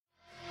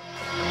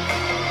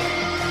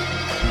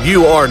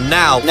You are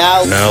now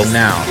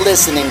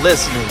listening to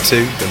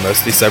the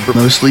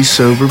Mostly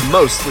Sober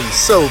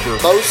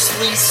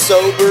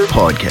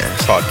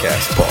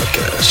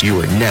podcast. You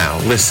are now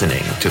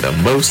listening to the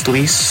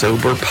Mostly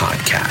Sober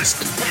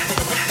podcast.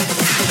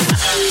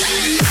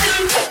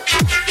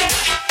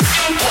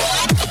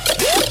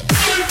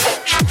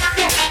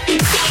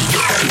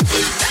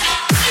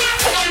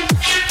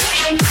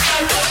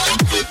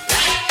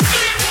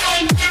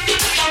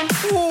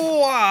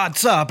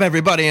 What's up,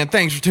 everybody, and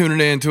thanks for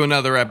tuning in to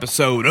another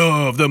episode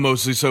of the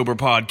Mostly Sober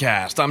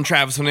podcast. I'm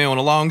Travis O'Neill, and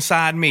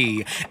alongside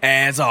me,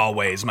 as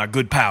always, my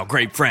good pal,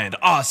 great friend,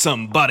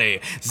 awesome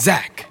buddy,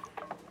 Zach.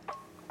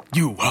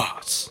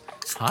 You-Hoss.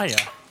 Hiya.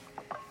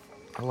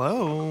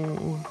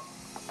 Hello.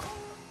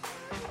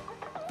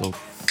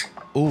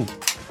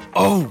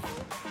 Oh.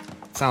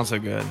 Sounds so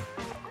good.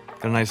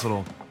 Got a nice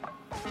little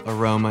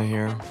aroma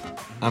here.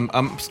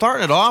 I'm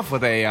starting it off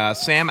with a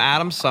Sam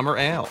Adams Summer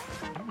Ale.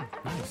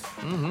 Nice.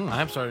 Mm-hmm.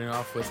 I'm starting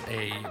off with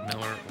a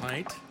Miller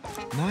Lite.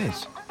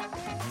 Nice.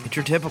 It's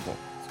your typical.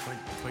 It's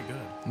quite good.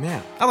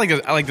 Yeah, I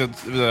like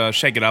to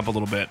shake it up a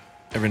little bit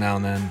every now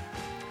and then,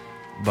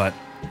 but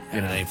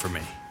And it ain't for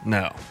me.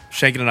 no,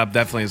 shaking it up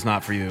definitely is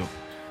not for you,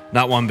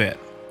 not one bit.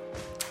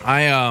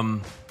 I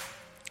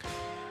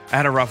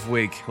had a rough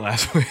week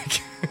last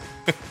week.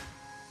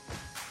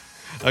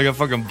 I got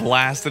fucking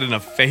blasted in the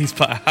face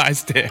by a high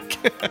stick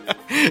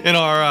in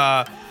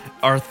our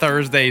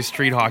Thursday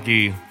street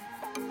hockey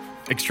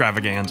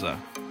extravaganza.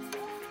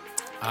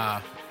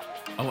 I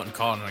wouldn't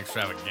call it an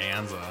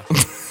extravaganza.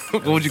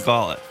 What would you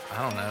call it?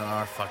 I don't know.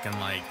 Our fucking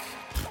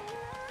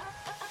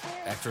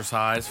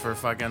exercise for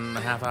fucking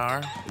a half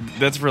hour.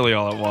 That's really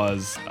all it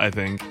was, I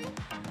think.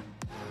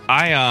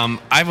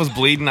 I was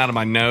bleeding out of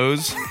my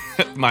nose,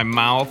 my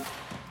mouth,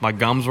 my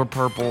gums were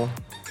purple.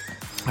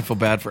 I feel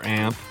bad for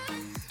Anth.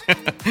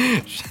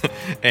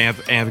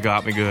 Anth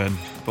got me good,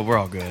 but we're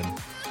all good.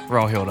 We're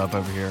all healed up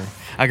over here.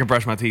 I can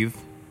brush my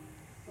teeth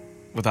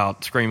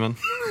without screaming.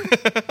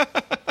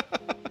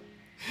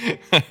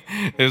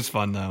 It was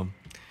fun though.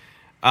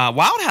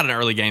 Wild had an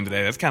early game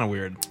today. That's kind of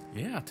weird.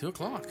 Yeah,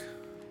 2:00.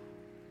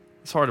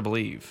 It's hard to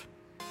believe.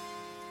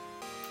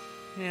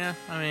 Yeah,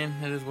 I mean,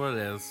 it is what it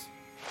is.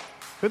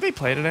 Who'd they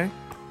play today?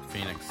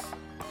 Phoenix.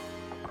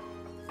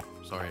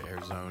 Sorry,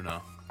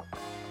 Arizona.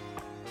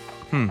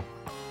 What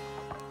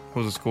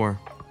was the score?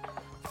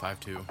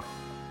 5-2.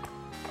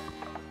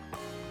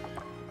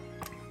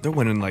 They're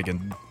winning like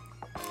in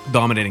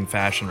dominating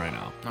fashion right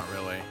now. Not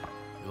really.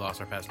 We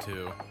lost our past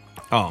two.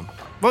 Oh,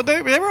 well,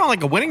 they were on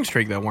like a winning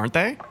streak though, weren't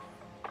they?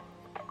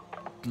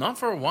 Not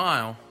for a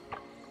while.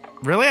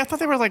 Really? I thought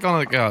they were like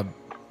on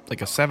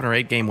like a 7 or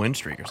 8 game win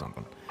streak or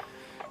something.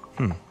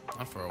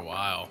 Not for a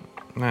while.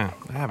 Nah,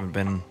 I haven't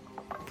been.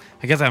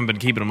 I guess I haven't been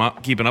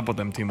keeping up with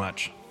them too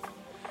much.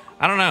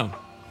 I don't know.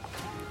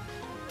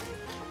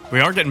 We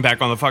are getting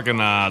back on the fucking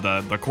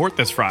the court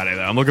this Friday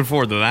though. I'm looking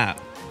forward to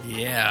that.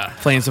 Yeah.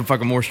 Playing some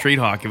fucking more street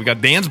hockey. We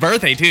got Dan's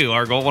birthday too.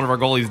 One of our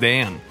goalies,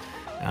 Dan.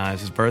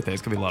 It's his birthday.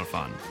 It's gonna be a lot of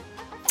fun.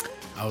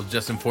 I was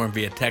just informed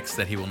via text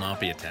that he will not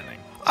be attending.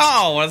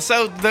 Oh, well,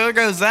 so there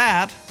goes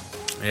that.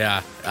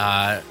 Yeah,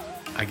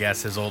 I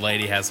guess his old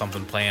lady has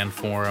something planned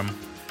for him.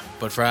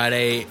 But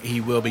Friday, he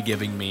will be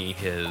giving me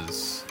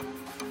his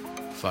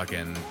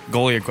fucking...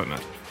 Goalie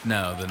equipment.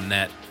 No, the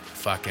net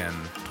fucking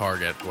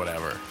target,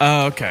 whatever.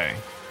 Oh, okay.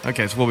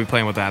 Okay, so we'll be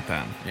playing with that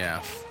then.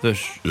 Yeah. The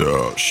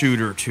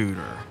shooter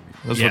tutor.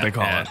 That's what they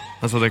call it.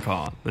 That's what they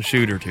call it. The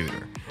shooter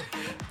tutor.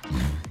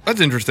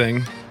 That's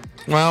interesting.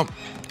 Well,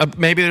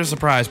 maybe there's a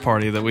surprise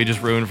party that we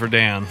just ruined for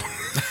Dan.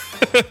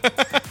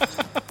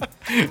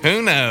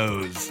 Who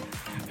knows?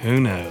 Who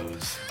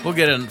knows? We'll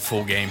get a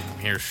full game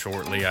here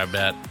shortly, I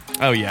bet.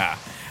 Oh yeah.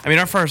 I mean,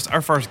 our first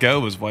go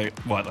was what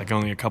like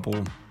only a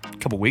couple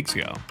weeks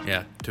ago.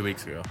 Yeah, 2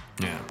 weeks ago.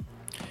 Yeah.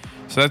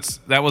 So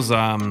that was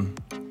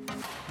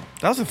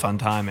a fun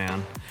time,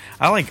 man.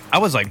 I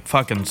was like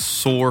fucking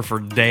sore for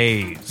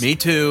days. Me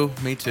too.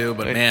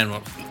 But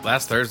man,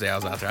 last Thursday I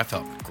was out there. I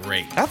felt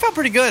great. I felt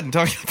pretty good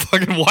until I got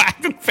fucking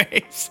whacked in the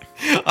face.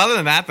 Other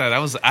than that, though, I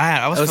was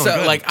feeling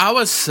good. I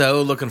was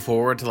so looking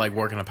forward to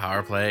working a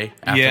power play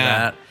after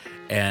that,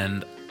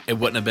 and it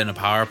wouldn't have been a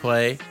power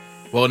play.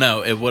 Well,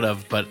 no, it would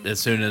have, but as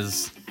soon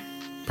as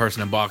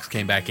person in box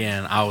came back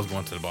in, I was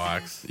going to the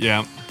box.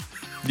 Yeah,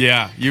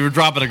 you were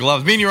dropping the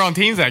gloves. Me and you were on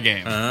teams that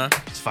game. Uh-huh.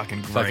 It's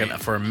fucking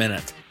great. For a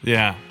minute.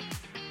 Yeah.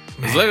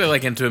 It was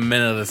literally into a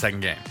minute of the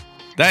second game.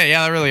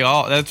 That's really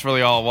all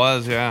it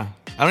was, yeah.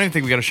 I don't even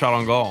think we got a shot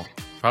on goal.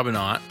 Probably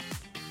not.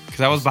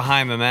 Because I was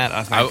behind the net,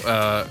 I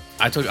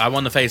think. I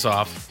won the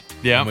face-off.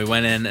 Yeah. And we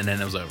went in, and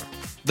then it was over.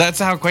 That's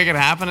how quick it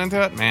happened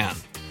into it? Man.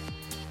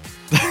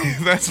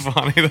 That's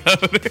funny,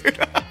 though, dude.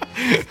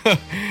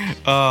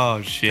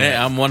 Oh, shit. Hey,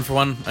 I'm 1 for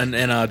 1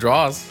 in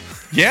draws.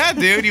 Yeah,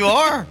 dude, you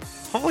are.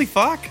 Holy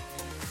fuck.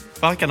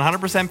 Fucking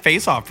 100%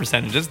 face-off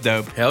percentage. That's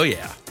dope. Hell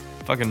yeah.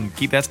 Fucking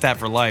keep that stat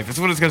for life. That's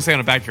what it's going to say on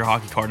the back of your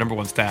hockey card. Number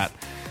 1 stat.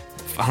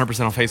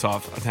 100% on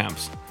face-off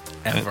attempts.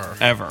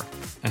 Ever.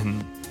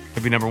 And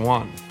it'd be number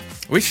 1.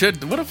 We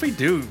should. What if we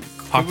do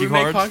Hockey we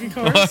make cards. hockey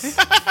cards?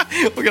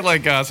 We'll get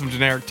like some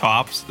generic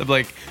tops. They'd be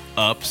like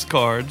ups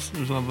cards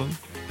or something.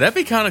 That'd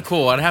be kind of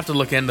cool. I'd have to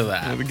look into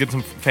that. We'd get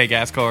some fake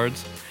ass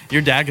cards.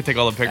 Your dad could take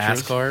all the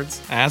pictures. Ass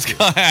cards?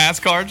 Ass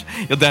cards?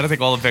 Your dad would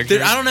take all the pictures.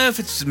 Dude, I don't know if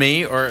it's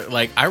me or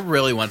like I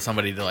really want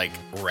somebody to like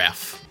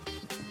ref.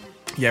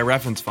 Yeah,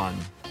 reffing's fun.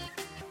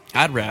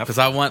 I'd ref. Because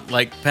I want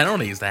like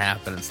penalties to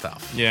happen and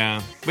stuff.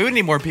 Yeah. We would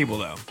need more people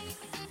though.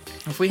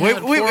 If we had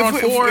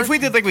 4-on-4, if we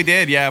did like we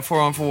did,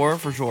 4-on-4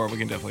 for sure, we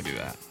can definitely do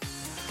that.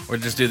 or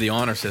just do the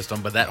honor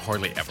system, but that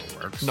hardly ever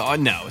works.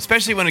 No,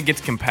 especially when it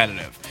gets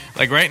competitive.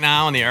 Like right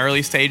now in the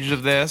early stages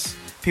of this,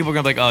 people are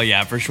gonna be like, "Oh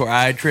yeah, for sure,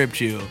 I tripped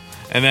you,"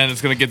 and then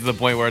it's gonna get to the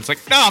point where it's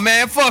like, "No,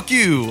 man, fuck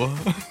you,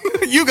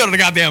 you go to the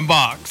goddamn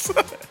box,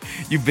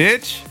 you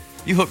bitch,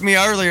 you hooked me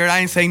earlier and I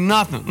ain't saying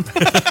nothing."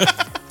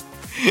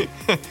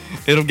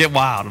 It'll get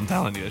wild. I'm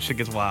telling you, shit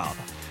gets wild.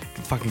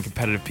 Fucking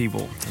competitive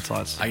people. That's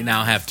us. I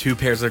now have 2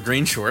 pairs of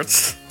green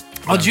shorts.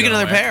 Oh, did you get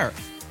another pair?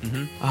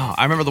 Mm-hmm. Oh,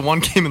 I remember the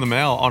one came in the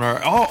mail on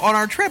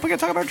our trip. We gotta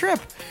talk about our trip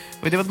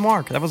we did with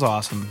Mark. That was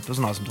awesome. It was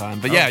an awesome time.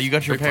 But yeah, you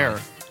got your pair.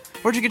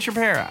 Fun. Where'd you get your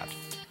pair at?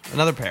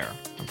 Another pair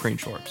of green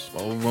shorts.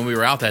 Well, when we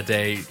were out that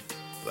day,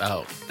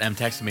 Em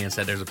texted me and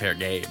said there's a pair of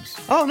Gabe's.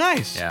 Oh,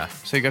 nice. Yeah.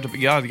 So you got 2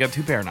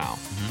 pair now.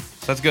 Mm-hmm.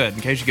 So that's good.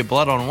 In case you get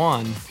blood on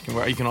one,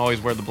 you can always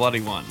wear the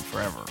bloody one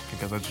forever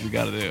because that's what you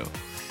got to do.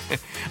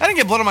 I didn't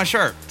get blood on my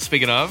shirt.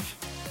 Speaking of,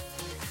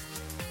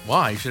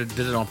 why? You should have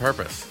did it on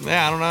purpose.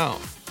 Yeah, I don't know.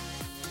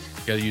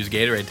 You got to use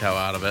Gatorade towel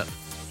out of it.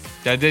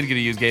 I did get to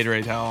use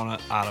Gatorade towel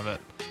out of it.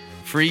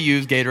 Free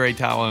use Gatorade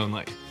towel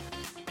only.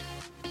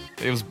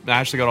 I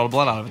actually got all the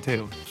blood out of it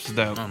too, which is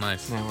dope. Oh,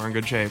 nice. Yeah, we're in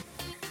good shape.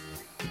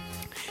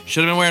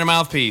 Should have been wearing a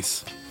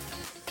mouthpiece.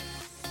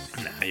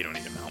 Nah, you don't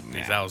need a mouthpiece.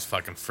 Yeah. That was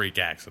fucking freak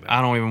accident.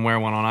 I don't even wear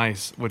one on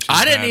ice, which is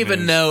I didn't bad even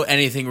news. know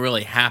anything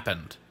really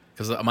happened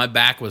because my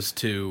back was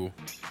to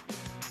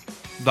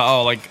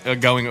going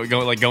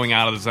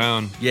out of the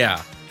zone.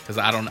 yeah. Because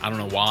I don't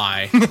know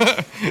why.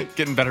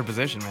 Get in better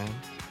position, man.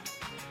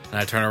 And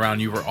I turn around,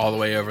 you were all the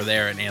way over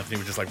there, and Anthony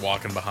was just like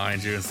walking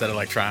behind you instead of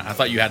like trying. I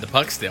thought you had the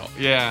puck still.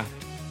 Yeah.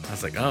 I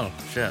was like, oh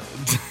shit.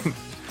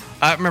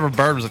 I remember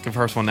Bird was like the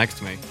first one next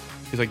to me.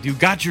 He's like, "Do you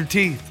got your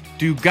teeth?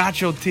 Do you got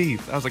your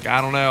teeth?" I was like,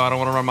 "I don't know. I don't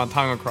want to run my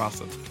tongue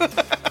across it."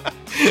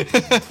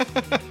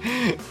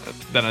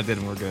 Then I did,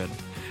 and we're good.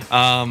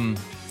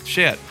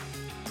 Shit.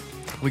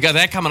 We got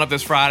that coming up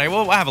this Friday.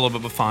 We'll have a little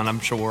bit of fun, I'm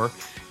sure.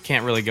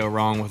 Can't really go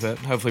wrong with it.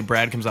 Hopefully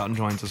Brad comes out and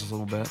joins us a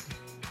little bit.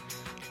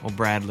 Well,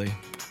 Bradley.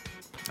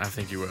 I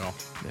think you will.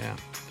 Yeah,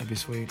 that'd be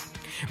sweet.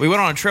 We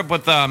went on a trip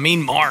with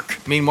Mean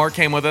Mark. Mean Mark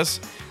came with us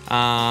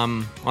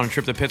on a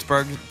trip to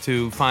Pittsburgh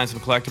to find some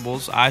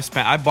collectibles.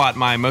 I bought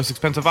my most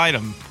expensive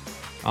item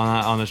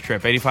on this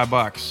trip,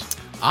 $85.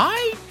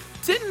 I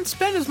didn't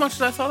spend as much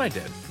as I thought I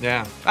did.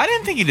 Yeah, I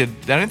didn't think he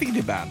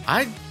did bad.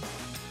 I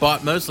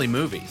bought mostly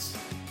movies.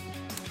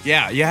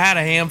 Yeah, you had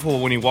a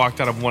handful when you walked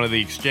out of one of the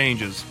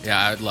exchanges. Yeah,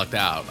 I lucked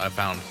out. I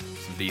found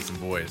some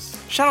decent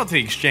boys. Shout out to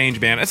the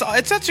exchange, man. It's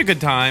such a good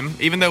time,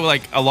 even though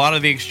like a lot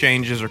of the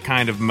exchanges are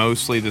kind of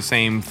mostly the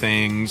same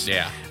things.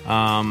 Yeah.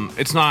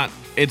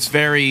 It's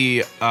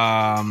very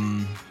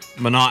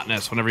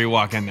monotonous whenever you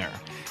walk in there,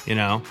 you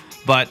know.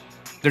 But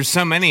there's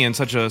so many in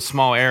such a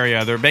small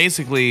area. They're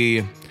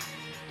basically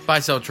Buy,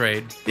 sell,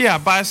 trade. Yeah,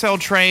 buy, sell,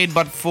 trade,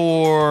 but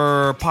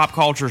for pop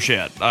culture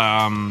shit.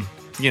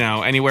 You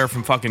know, anywhere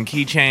from fucking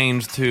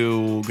keychains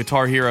to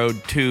Guitar Hero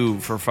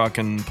 2 for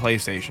fucking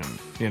PlayStation,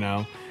 you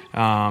know.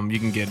 You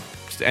can get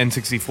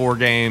N64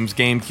 games,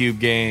 GameCube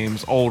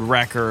games, old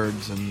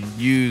records, and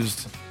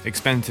used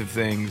expensive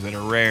things that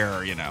are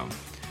rare, you know.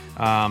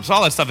 So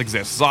all that stuff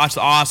exists. It's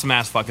an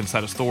awesome-ass fucking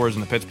set of stores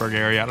in the Pittsburgh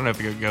area. I don't know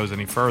if it goes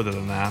any further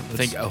than that. I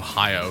think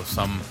Ohio,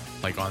 some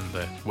like on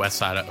the west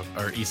side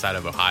or east side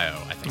of Ohio,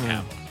 I think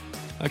have them.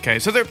 Okay,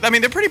 so they're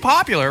pretty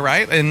popular,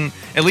 right? And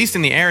at least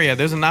in the area,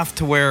 there's enough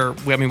to where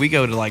we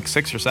go to like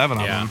 6 or 7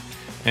 of them,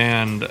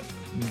 and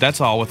that's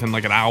all within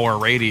like an hour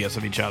radius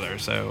of each other.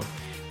 So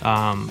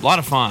a lot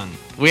of fun.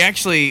 We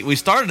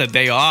started a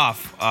day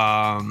off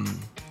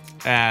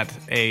at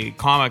a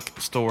comic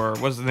store.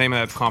 What's the name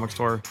of that comic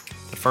store?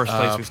 The first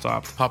place we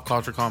stopped. Pop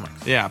Culture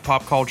Comics. Yeah,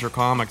 Pop Culture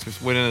Comics.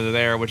 We went into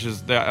there, which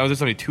is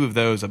there's only 2 of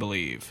those, I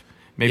believe.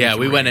 Maybe yeah,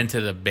 3. we went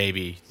into the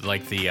baby,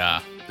 like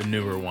the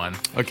newer one.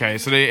 Okay,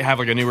 so they have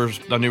like a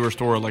newer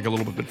store like a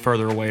little bit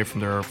further away from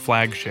their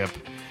flagship,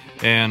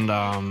 and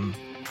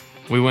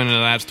we went into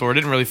that store.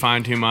 Didn't really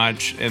find too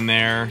much in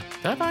there.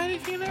 Did I buy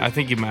anything in there? I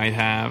think you might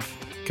have,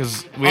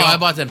 because I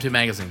bought them 2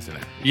 magazines in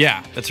there.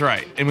 Yeah, that's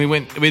right. And we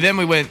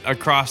went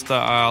across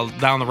the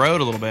down the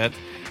road a little bit.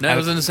 No, it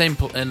was in the same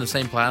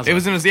plaza. It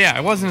was in the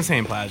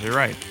same plaza. You're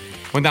right.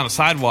 Went down the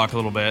sidewalk a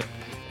little bit.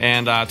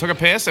 And took a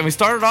piss, and we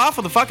started off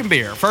with a fucking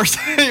beer. First,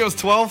 it was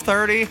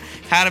 12:30.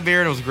 Had a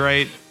beer, and it was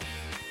great.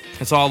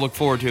 That's all I look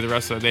forward to the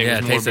rest of the day. Yeah,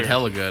 was it more tasted beer.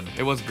 hella good.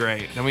 It was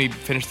great. Then we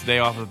finished the day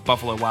off with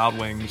Buffalo Wild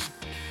Wings,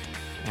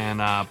 and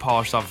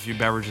polished off a few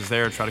beverages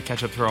there. Try to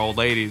catch up to our old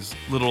ladies.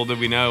 Little did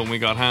we know when we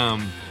got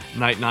home,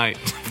 night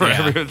for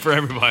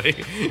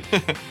everybody.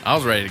 I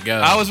was ready to go.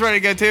 I was ready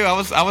to go too. I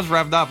was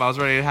revved up. I was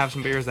ready to have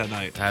some beers that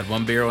night. I had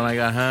one beer when I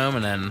got home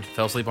and then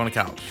fell asleep on the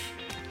couch.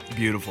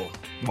 Beautiful.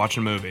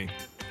 Watching a movie.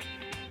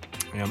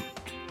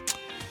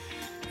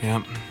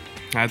 Yep.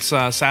 That's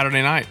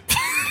Saturday night.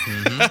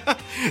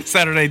 Mm-hmm.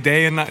 Saturday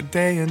day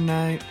and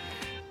night.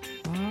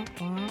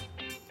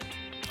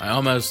 I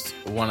almost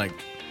want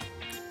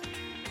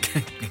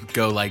to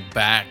go like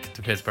back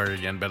to Pittsburgh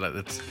again, but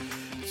it's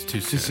too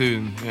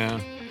soon.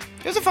 Yeah.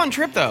 It was a fun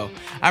trip though.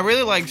 I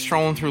really liked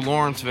strolling through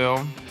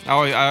Lawrenceville.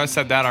 I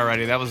said that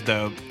already. That was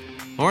dope.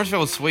 Lawrenceville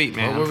was sweet,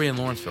 man. What were we in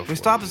Lawrenceville for? We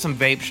stopped at some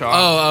vape shops.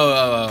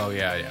 Oh,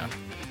 yeah.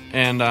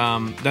 And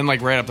then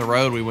like right up the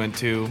road we went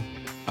to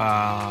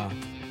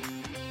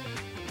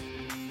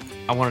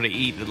I wanted to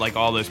eat at like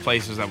all those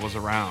places that was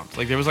around.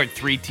 Like there was like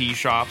 3 tea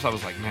shops. I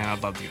was like, man,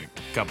 I'd love to get a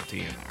cup of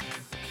tea in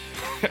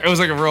there. It was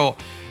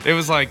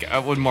like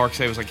what Mark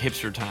said, it was like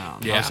hipster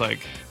town. Yeah. I was like,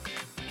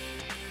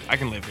 I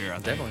can live here. I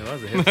think. Definitely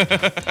was a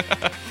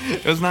hipster.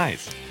 It was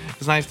nice. It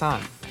was a nice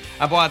time.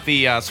 I bought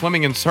the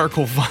Swimming in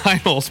Circle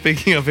vinyl.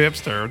 Speaking of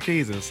hipster,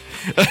 Jesus,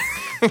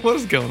 what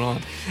is going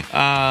on?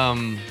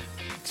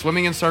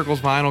 Swimming in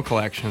Circles vinyl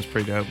collection is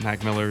pretty dope.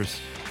 Mac Miller's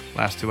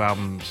last 2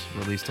 albums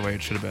released the way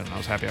it should have been. I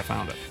was happy I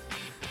found it.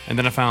 And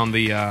then I found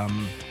the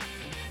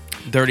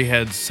Dirty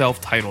Heads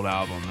self-titled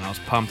album, and I was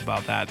pumped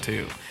about that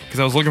too because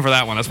I was looking for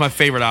that one. That's my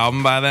favorite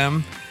album by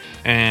them,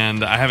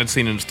 and I haven't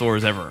seen it in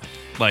stores ever.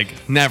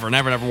 Like never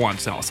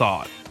once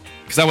saw it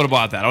because I would have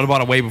bought that. I would have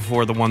bought it way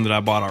before the one that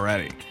I bought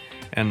already,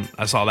 and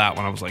I saw that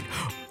one. I was like,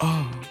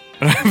 oh.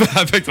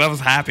 I picked it. I was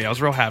happy. I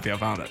was real happy I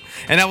found it.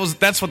 And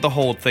that's what the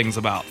whole thing's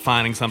about,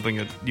 finding something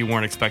that you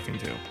weren't expecting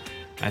to,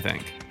 I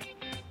think.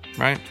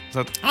 Right?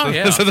 Definitely,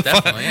 yeah.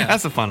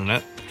 That's the fun in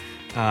it.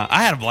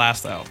 I had a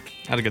blast, though.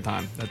 I had a good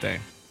time that day.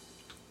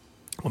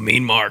 Well,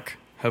 Mean Mark.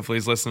 Hopefully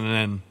he's listening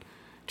in.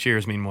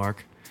 Cheers, Mean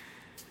Mark.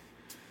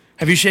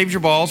 Have you shaved your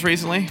balls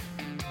recently?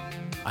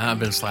 I've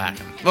been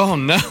slacking. Oh,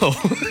 no.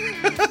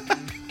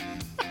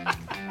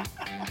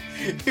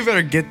 You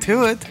better get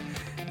to it.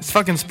 It's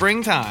fucking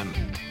springtime.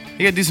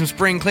 You gotta do some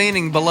spring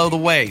cleaning below the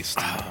waist.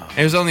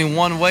 There's only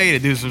one way to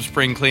do some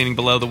spring cleaning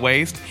below the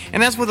waist,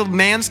 and that's with a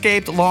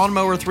Manscaped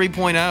Lawnmower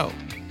 3.0.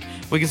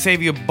 We can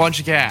save you a bunch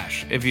of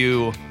cash if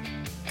you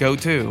go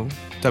to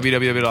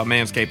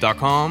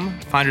www.manscaped.com,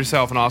 find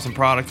yourself an awesome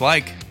product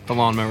like the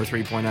Lawnmower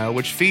 3.0,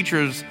 which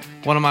features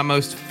one of my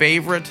most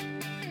favorite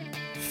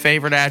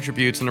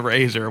attributes in the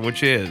razor,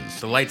 which is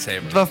the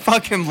lightsaber. The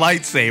fucking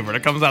lightsaber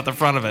that comes out the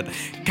front of it.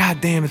 God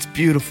damn, it's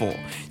beautiful.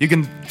 You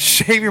can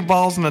shave your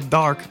balls in the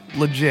dark,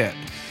 legit.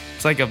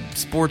 It's like a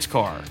sports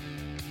car.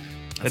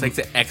 It's like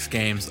the X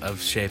Games of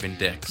shaving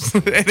dicks.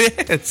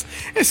 It is.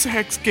 It's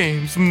X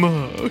Games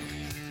mode.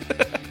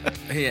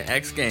 Yeah,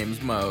 X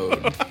Games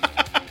mode.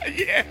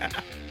 Yeah.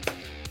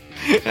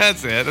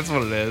 That's it. That's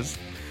what it is.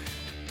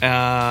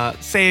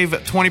 Save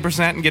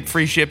 20% and get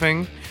free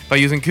shipping by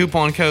using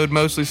coupon code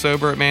Mostly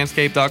Sober at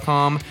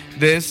manscaped.com.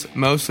 This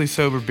Mostly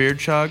Sober beard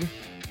chug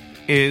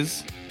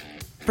is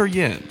for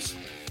yins.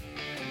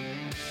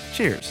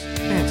 Cheers.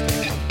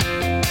 Manscaped.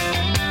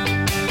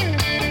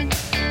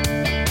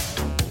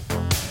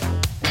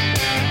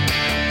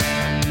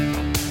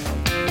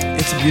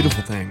 It's a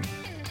beautiful thing,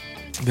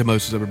 the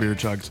Mostly Sober beard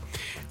chugs.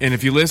 And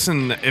if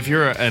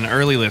you're an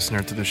early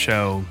listener to the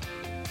show,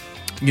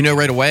 you know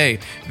right away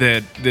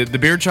that the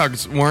beer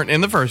chugs weren't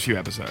in the first few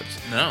episodes.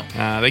 No.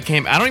 They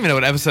came... I don't even know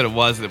what episode it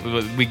was that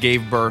we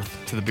gave birth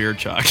to the beer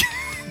chug.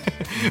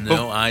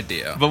 No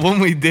idea. But when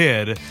we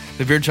did,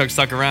 the beer chug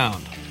stuck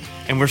around.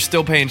 And we're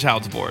still paying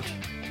child support.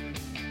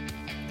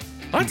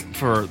 What?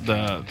 For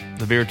the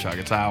beer chug.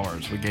 It's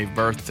ours. We gave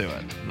birth to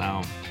it.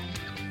 Now,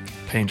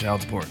 paying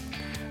child support.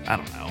 I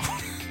don't know.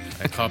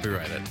 I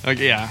copyright it.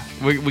 Okay, yeah.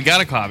 We got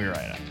to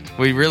copyright it.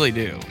 We really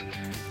do.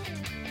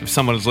 If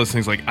someone is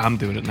listening, is like, I'm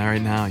doing it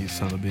right now, you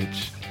son of a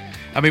bitch.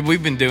 I mean,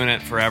 we've been doing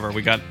it forever.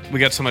 We got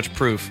so much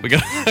proof. We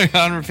got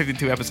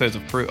 152 episodes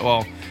of proof.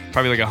 Well,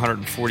 probably like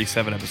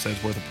 147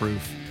 episodes worth of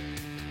proof.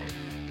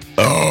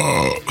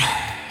 Oh,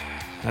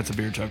 that's a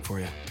beer chug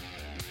for you.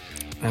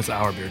 That's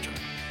our beer chug.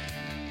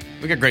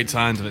 We got great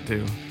signs of it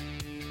too.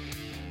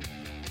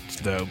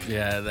 It's dope.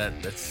 Yeah,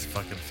 that's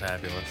fucking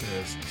fabulous. It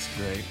is. It's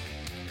great.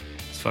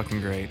 It's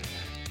fucking great.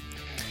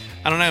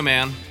 I don't know,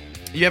 man.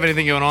 You have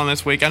anything going on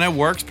this week? I know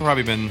work's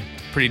probably been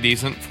pretty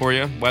decent for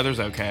you. Weather's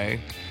okay.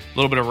 A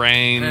little bit of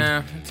rain.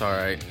 Yeah, it's all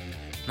right.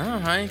 No,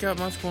 I ain't got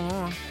much going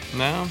on.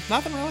 No,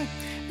 nothing really.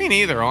 Me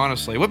neither,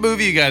 honestly. What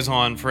movie are you guys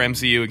on for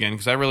MCU again?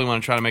 Because I really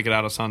want to try to make it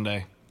out of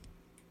Sunday.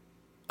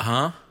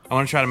 Huh? I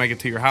want to try to make it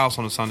to your house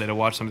on a Sunday to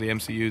watch some of the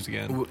MCUs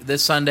again.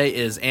 This Sunday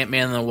is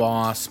Ant-Man and the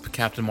Wasp,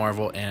 Captain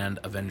Marvel, and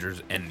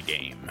Avengers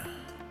Endgame.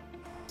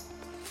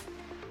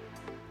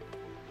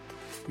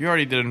 You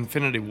already did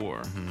Infinity War.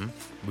 Mm-hmm.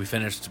 We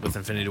finished with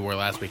Infinity War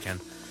last weekend.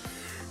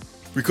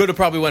 We could have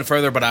probably went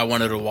further, but I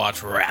wanted to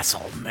watch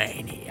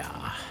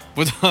WrestleMania.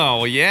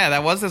 Oh yeah,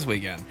 that was this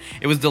weekend.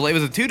 It was delayed. It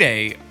was a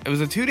 2-day. It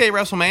was a 2-day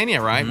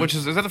WrestleMania, right? Mm-hmm.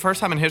 Is that the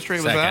first time in history?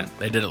 Second. Was that?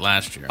 They did it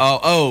last year.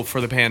 Oh,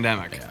 for the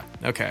pandemic. Yeah.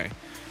 Okay.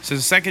 So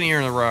the second year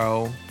in a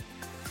row.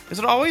 Is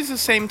it always the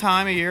same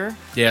time of year?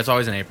 Yeah, it's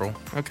always in April.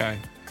 Okay.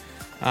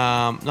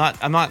 I'm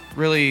not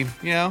really,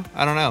 I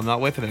don't know. I'm not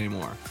with it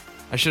anymore.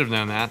 I should have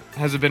known that.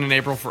 Has it been in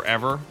April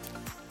forever?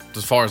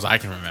 As far as I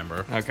can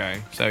remember.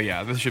 Okay. So,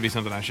 yeah, this should be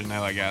something I should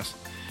know, I guess.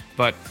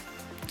 But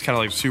it's kind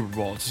of like Super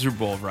Bowl. It's a Super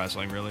Bowl of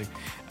wrestling, really.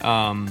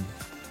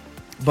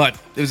 But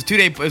it was a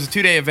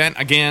 2-day event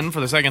again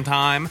for the second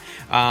time.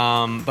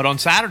 But on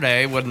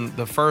Saturday, when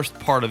the first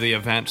part of the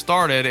event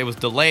started, it was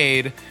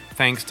delayed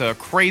thanks to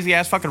crazy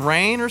ass fucking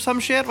rain or some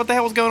shit. What the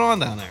hell was going on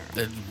down there?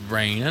 It's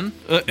raining.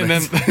 And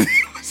then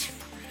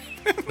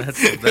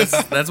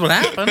that's what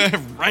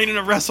happened. Raining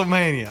at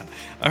WrestleMania.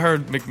 I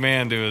heard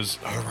McMahon do his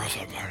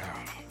WrestleMania.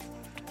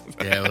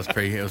 Yeah, it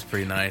was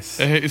pretty nice.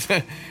 Is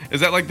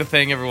that like the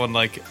thing everyone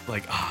like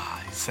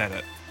he said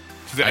it?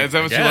 Is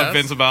that what you love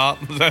Vince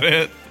about? Is that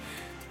it?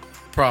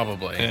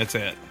 Probably. Yeah, that's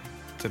it.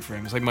 That's it for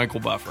him. It's like Michael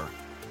Buffer.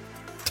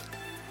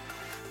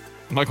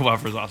 Michael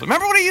Buffer is awesome.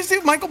 Remember what he used to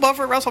do? Michael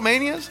Buffer at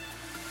WrestleManias?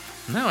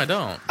 No, I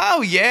don't.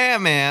 Oh, yeah,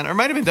 man. Or it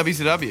might have been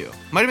WCW.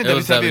 Might have been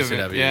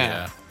WCW.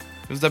 Yeah.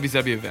 It was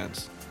WCW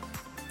events.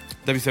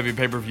 WCW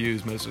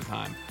pay-per-views most of the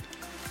time.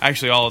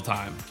 Actually, all the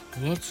time.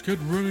 Let's get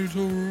ready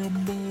to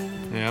rumble.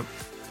 Yep.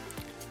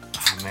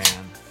 Oh,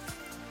 man.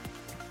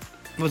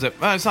 Was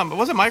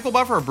it Michael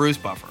Buffer or Bruce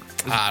Buffer?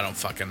 I don't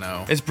fucking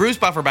know. It's Bruce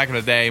Buffer back in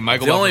the day.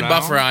 Michael the Buffer only now.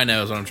 buffer I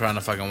know is when I'm trying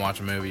to fucking watch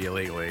a movie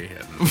illegally.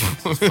 And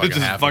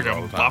just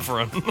fucking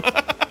buffering.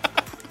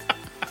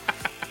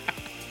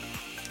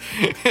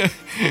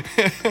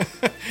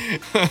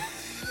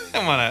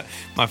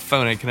 My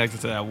phone ain't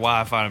connected to that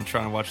Wi-Fi. I'm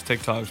trying to watch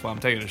TikToks while I'm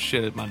taking a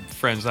shit at my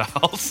friend's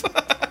house.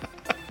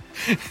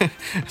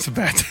 It's a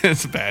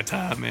bad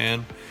time,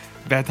 man.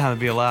 Bad time to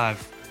be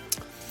alive.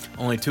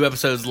 Only 2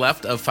 episodes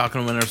left of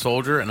Falcon and Winter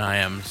Soldier, and I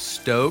am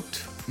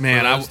stoked.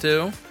 Man,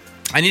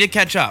 I need to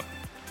catch up.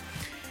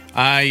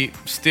 I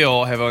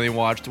still have only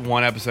watched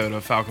 1 episode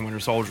of Falcon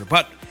Winter Soldier.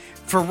 But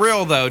for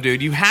real, though,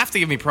 dude, you have to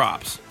give me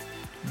props.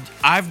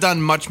 I've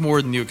done much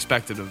more than you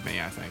expected of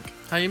me, I think.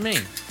 How you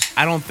mean?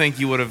 I don't think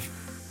you would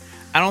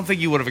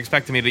have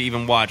expected me to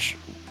even watch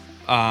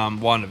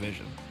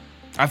WandaVision.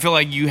 I feel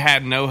like you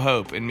had no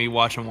hope in me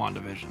watching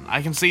WandaVision.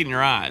 I can see it in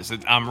your eyes.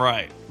 I'm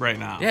right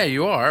now. Yeah,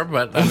 you are,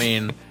 but I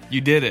mean...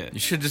 You did it. You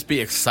should just be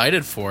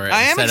excited for it.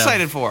 I am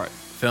excited for it.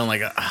 Feeling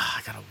like,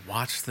 I gotta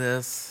watch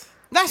this.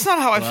 That's not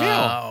how I feel.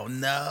 Oh,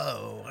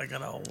 no. I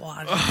gotta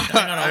watch it.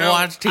 I gotta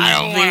watch TV. I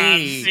don't want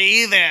to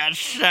see that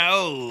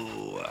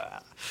show.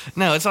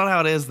 No, it's not how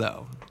it is,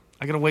 though.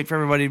 I gotta wait for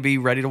everybody to be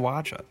ready to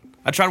watch it.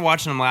 I tried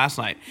watching them last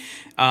night,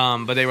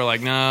 but they were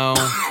like, no.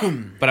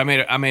 But I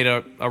made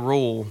a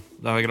rule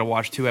that I gotta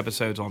watch 2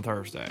 episodes on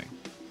Thursday.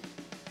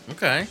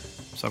 Okay.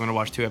 So I'm gonna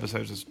watch 2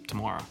 episodes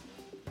tomorrow.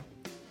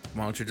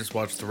 Why don't you just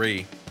watch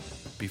 3?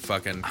 Be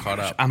fucking caught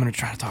up. I'm gonna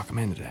try to talk him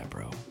into that,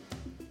 bro.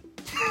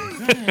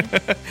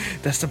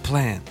 That's the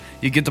plan.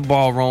 You get the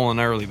ball rolling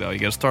early, though. You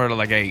gotta start at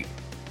like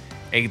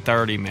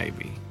 8:30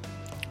 maybe.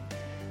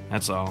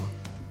 That's all.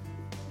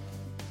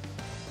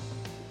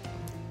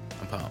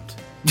 I'm pumped.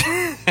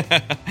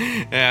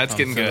 Yeah, it's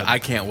getting good. I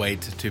can't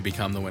wait to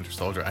become the Winter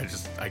Soldier. I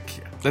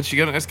can't. That's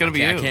gonna be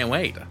you. I can't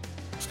wait.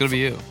 It's gonna be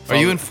you. Are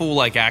you in full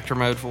like actor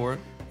mode for it?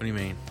 What do you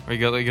mean? Are you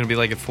gonna be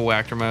like in full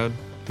actor mode?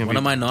 When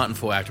am I not in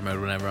full actor mode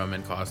whenever I'm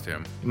in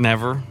costume?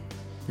 Never.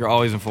 You're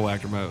always in full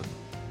actor mode.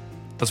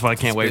 That's what I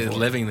can't wait for.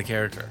 Living the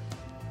character.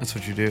 That's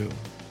what you do.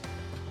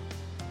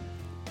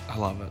 I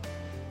love it.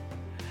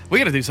 We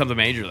gotta do something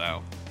major,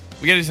 though.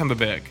 We gotta do something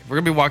big. We're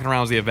gonna be walking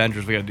around as the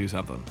Avengers. We gotta do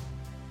something.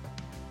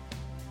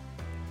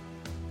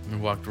 We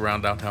walked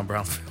around downtown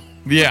Brownsville.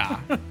 Yeah.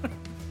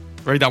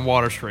 Right down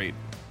Water Street.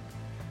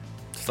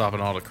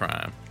 Stopping all the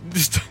crime.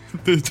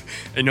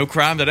 Ain't no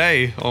crime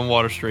today on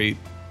Water Street.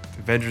 The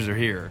Avengers are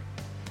here.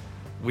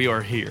 We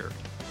are here.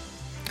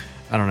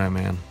 I don't know,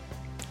 man.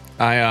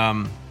 I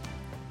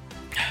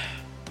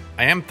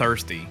am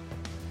thirsty.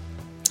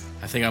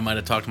 I think I might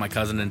have talked my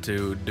cousin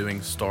into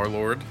doing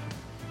Star-Lord.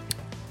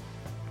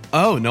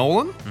 Oh,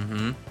 Nolan?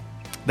 Mm-hmm.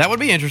 That would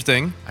be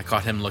interesting. I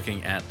caught him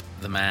looking at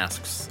the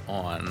masks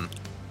on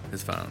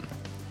his phone.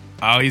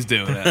 Oh, he's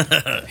doing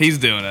it. He's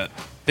doing it.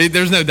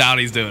 There's no doubt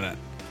he's doing it.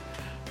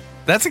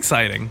 That's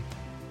exciting.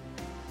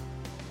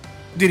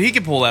 Dude, he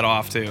could pull that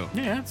off, too.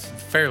 Yeah, it's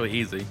fairly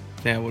easy.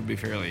 Yeah, it would be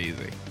fairly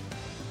easy.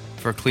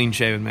 For a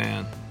clean-shaven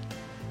man.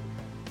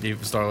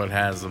 Even Star-Lord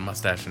has a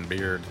mustache and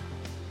beard.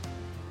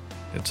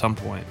 At some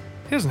point.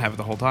 He doesn't have it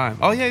the whole time.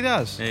 Oh, yeah, he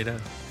does. Yeah, he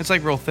does. It's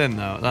like real thin,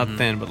 though. Not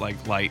thin, but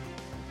like light.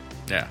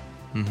 Yeah.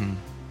 Mm-hmm.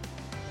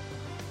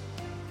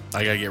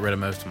 I gotta get rid of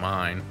most of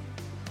mine.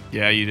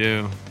 Yeah, you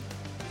do.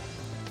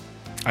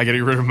 I gotta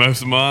get rid of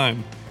most of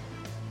mine.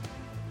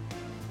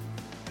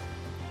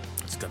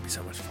 It's gonna be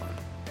so much fun.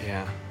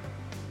 Yeah.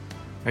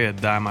 I gotta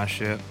dye my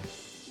shit.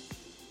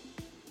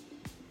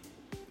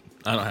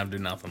 I don't have to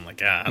do nothing like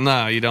that.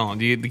 No, you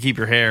don't. You get to keep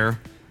your hair.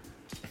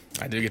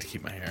 I do get to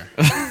keep my hair.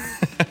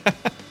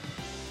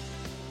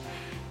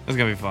 It's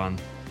gonna be fun.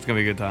 It's gonna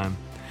be a good time.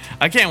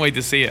 I can't wait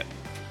to see it.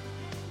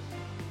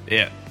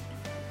 Yeah.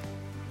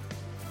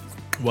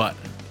 What?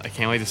 I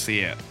can't wait to see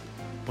it.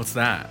 What's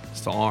that?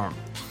 It's the arm.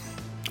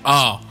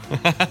 Oh.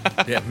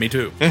 Yeah, me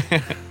too.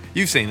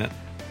 You've seen it.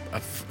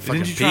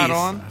 Didn't you try it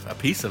on? A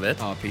piece of it.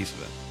 Oh, a piece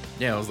of it.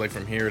 Yeah, it was like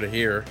from here to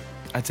here.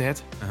 That's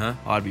it? Uh-huh.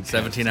 Oh, I'd be pissed.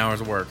 17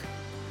 hours of work.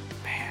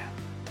 Man.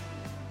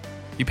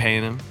 You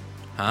paying him?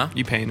 Huh?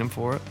 You paying him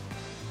for it?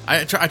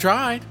 I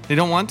tried. They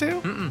don't want to?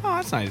 Mm-mm. Oh,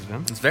 that's nice of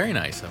him. It's very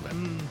nice of it.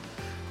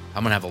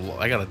 I'm gonna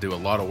I gotta do a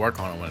lot of work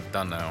on it when it's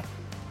done though.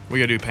 We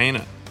gotta do paint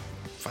it.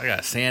 If I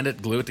gotta sand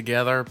it, glue it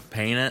together,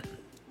 paint it.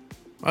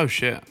 Oh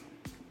shit.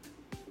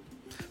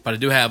 But I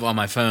do have on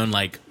my phone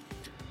like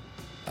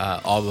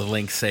all the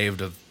links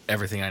saved of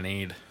everything I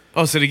need.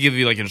 Oh, so they give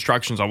you like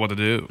instructions on what to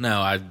do?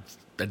 No, I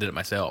did it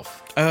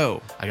myself.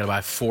 Oh. I gotta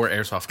buy 4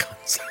 airsoft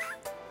guns.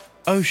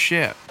 Oh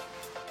shit.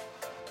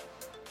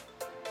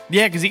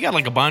 Yeah, because he got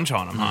like a bunch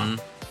on him, huh?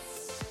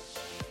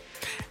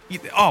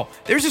 Oh,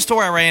 there's a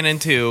store I ran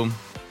into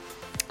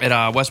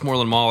at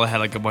Westmoreland Mall that had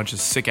like a bunch of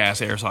sick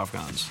ass airsoft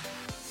guns.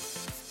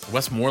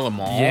 Westmoreland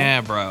Mall?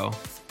 Yeah, bro.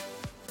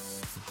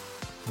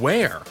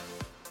 Where?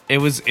 It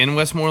was in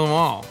Westmoreland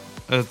Mall,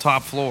 the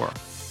top floor.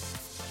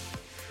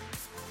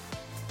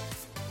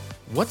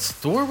 What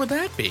store would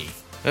that be?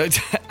 Dude,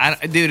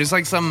 it's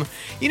like some...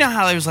 You know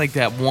how there's like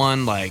that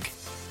one like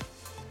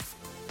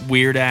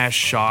weird ass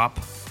shop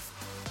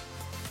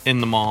in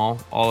the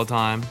mall all the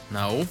time?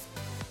 No.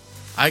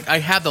 I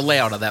had the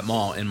layout of that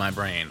mall in my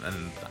brain,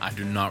 and I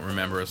do not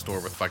remember a store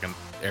with fucking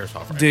airsoft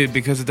rifles. Dude,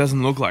 because it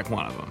doesn't look like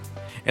one of them.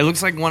 It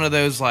looks like one of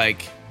those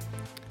like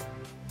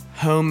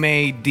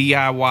homemade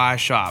DIY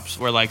shops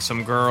where like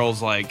some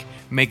girls like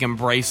making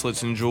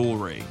bracelets and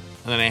jewelry,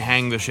 and then they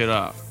hang the shit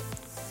up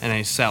and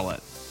they sell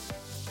it.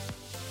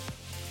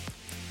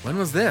 When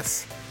was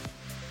this?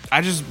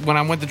 When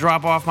I went to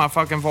drop off my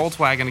fucking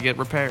Volkswagen to get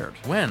repaired.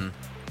 When?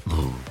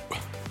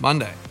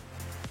 Monday.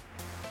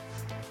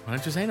 Why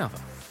didn't you say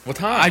nothing? What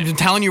time? I'm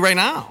telling you right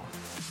now.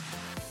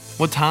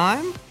 What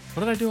time? What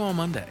did I do on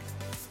Monday?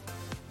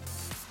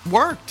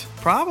 Worked,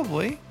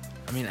 probably.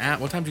 I mean,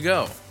 what time did you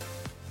go?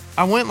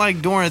 I went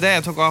like during the day.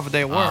 I took off a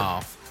day at work.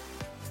 Oh.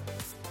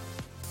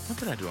 What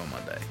did I do on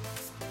Monday?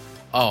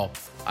 Oh,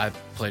 I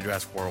played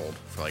Jurassic World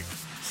for like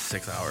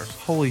 6 hours.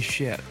 Holy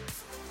shit.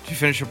 Did you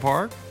finish your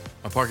park?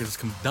 My park is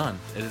done.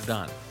 It is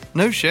done.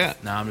 No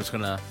shit. Now I'm just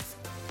going to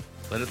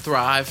let it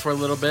thrive for a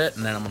little bit,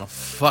 and then I'm going to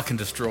fucking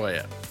destroy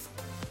it.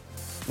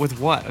 With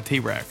what? A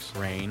T-Rex?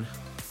 Rain.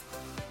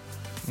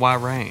 Why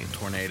rain?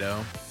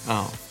 Tornado.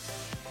 Oh.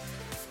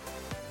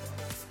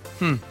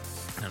 And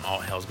all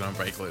hell's going to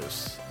break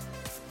loose.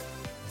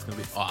 It's going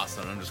to be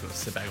awesome. I'm just going to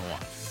sit back and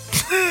watch.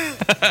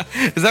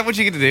 Is that what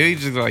you get to do? You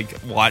just like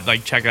watch,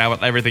 like check out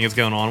what everything is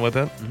going on with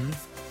it? Mm-hmm.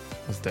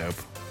 That's dope.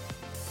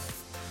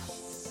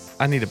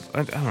 I don't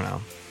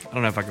know. I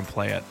don't know if I can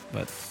play it,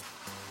 but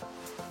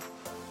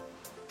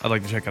I'd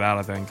like to check it out,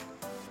 I think.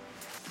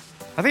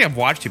 I've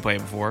watched you play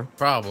it before.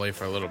 Probably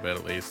for a little bit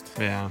at least.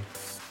 Yeah.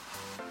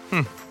 You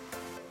want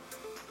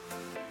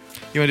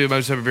to do a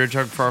most ever beer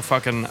chug for our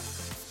fucking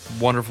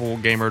wonderful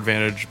Gamer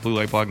Advantage blue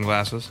light blocking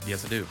glasses?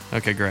 Yes, I do.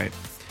 Okay, great.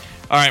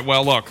 All right,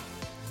 well, look.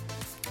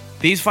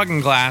 These fucking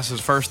glasses,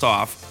 first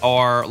off,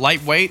 are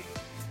lightweight.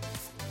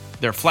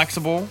 They're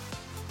flexible.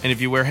 And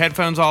if you wear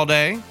headphones all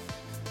day,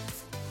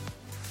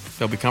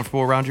 they'll be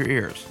comfortable around your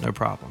ears. No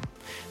problem.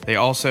 They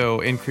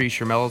also increase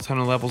your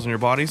melatonin levels in your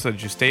body so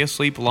that you stay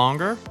asleep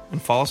longer and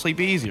fall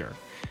asleep easier.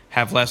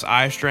 Have less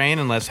eye strain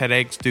and less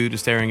headaches due to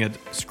staring at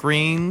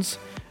screens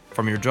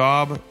from your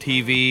job,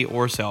 TV,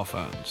 or cell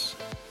phones.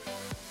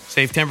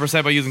 Save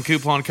 10% by using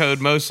coupon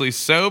code Mostly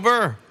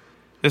Sober.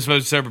 This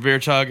Mostly Sober Beer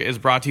Chug is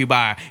brought to you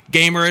by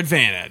Gamer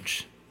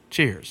Advantage.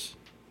 Cheers.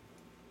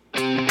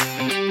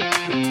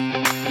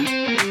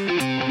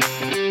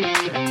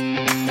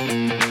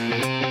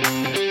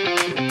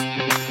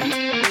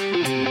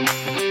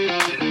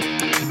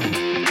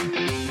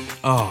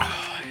 Oh,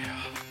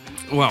 yeah.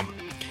 Well,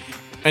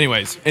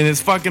 anyways, in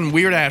this fucking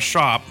weird ass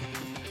shop,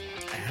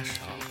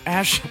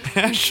 ash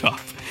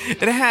shop,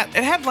 it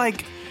had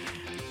like,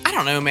 I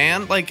don't know,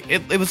 man. Like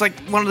it was like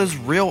one of those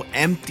real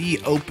empty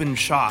open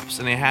shops,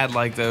 and they had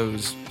like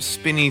those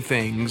spinny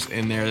things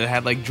in there that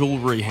had like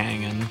jewelry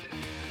hanging.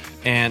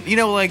 And you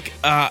know, like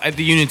at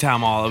the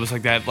Uniontown Mall, it was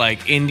like that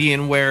like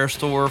Indian wear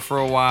store for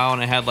a while,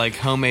 and it had like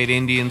homemade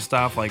Indian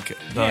stuff, like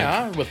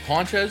with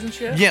ponchos and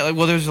shit. Yeah, like,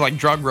 well, there's like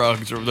drug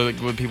rugs, or like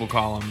what people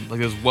call them,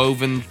 like those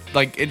woven,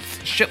 like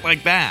it's shit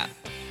like that.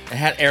 It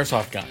had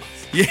airsoft guns.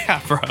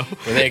 Yeah, bro.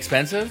 Were they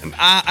expensive?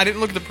 I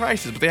didn't look at the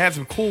prices, but they had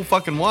some cool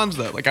fucking ones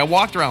though. Like I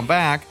walked around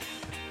back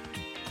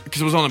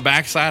because it was on the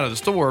back side of the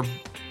store,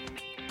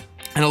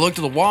 and I looked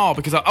at the wall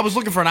because I was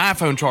looking for an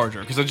iPhone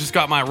charger because I just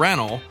got my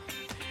rental.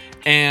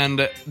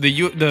 And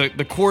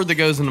the cord that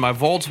goes into my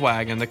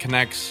Volkswagen that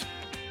connects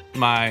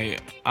my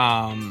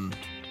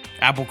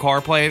Apple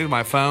CarPlay to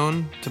my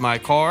phone to my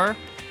car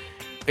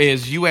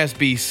is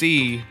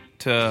USB-C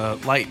to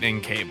Lightning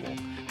cable.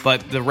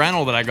 But the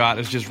rental that I got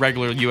is just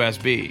regular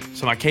USB.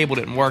 So my cable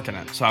didn't work in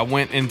it. So I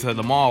went into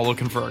the mall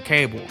looking for a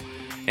cable.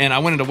 And I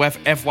went into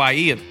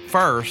FYE at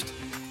first.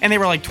 And they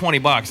were like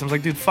 $20. I was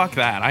like, dude, fuck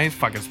that. I ain't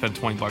fucking spent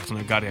 $20 on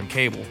a goddamn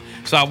cable.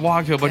 So I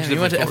walked to a bunch of you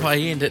different went to stores.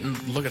 FIE and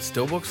didn't look at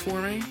Steelbooks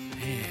for me?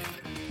 Man.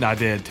 No, I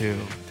did too.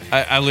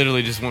 I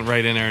literally just went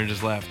right in there and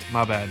just left.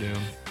 My bad, dude.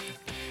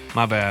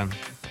 My bad.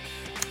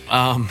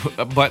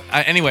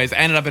 Anyways, I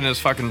ended up in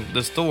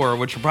this store,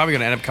 which are probably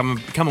gonna end up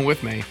coming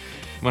with me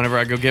whenever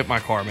I go get my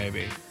car.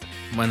 Maybe.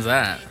 When's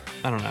that?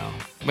 I don't know.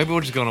 Maybe we'll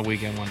just go on a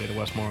weekend one day to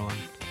Westmoreland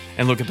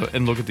and look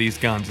at these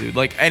guns, dude.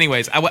 Like,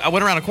 anyways, I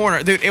went around a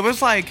corner, dude. It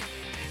was like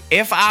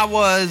if I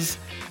was,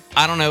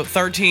 I don't know,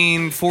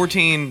 13,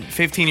 14,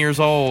 15 years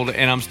old,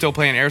 and I'm still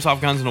playing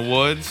airsoft guns in the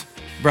woods,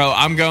 bro.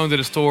 I'm going to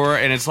the store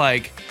and it's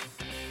like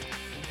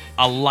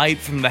a light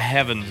from the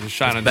heavens is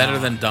shining. It's better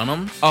down. than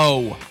Dunham's?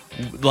 Oh,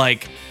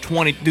 like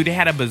 20. Dude, they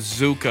had a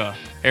bazooka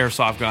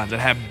airsoft gun that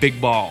had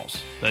big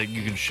balls that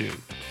you can shoot.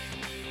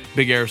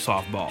 Big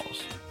airsoft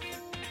balls.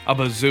 A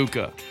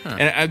bazooka. Huh.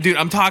 And dude,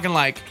 I'm talking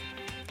like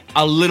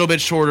a little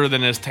bit shorter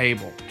than this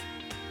table.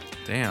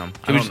 Damn.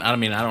 It was- I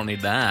don't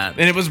need that.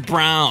 And it was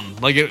brown.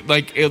 Like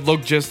it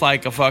looked just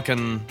like a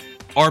fucking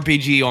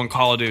RPG on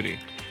Call of Duty.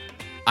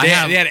 They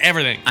had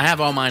everything. I have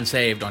all mine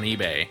saved on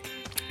eBay.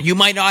 You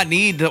might not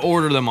need to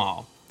order them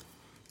all.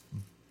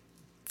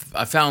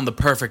 I found the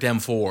perfect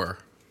M4.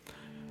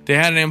 They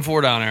had an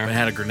M4 down It there.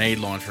 had a grenade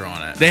launcher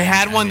on it. They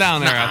had one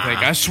down there, I think.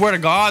 I swear to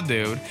God,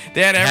 dude.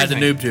 They had It had everything.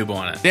 the noob tube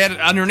on it. They had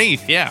it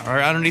underneath, yeah,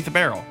 or underneath the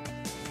barrel.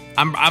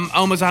 I'm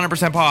almost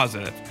 100%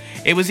 positive.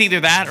 It was either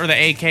that or the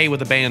AK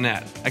with the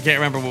bayonet. I can't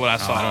remember what I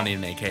saw. I don't need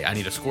an AK. I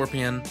need a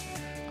Scorpion.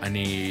 And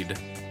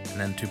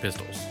then 2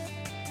 pistols.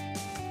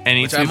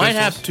 Any Which two I might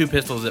pistols? have 2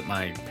 pistols at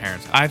my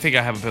parents' house. I think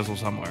I have a pistol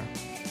somewhere.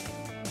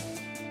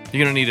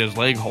 You're gonna need those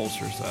leg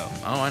holsters, though.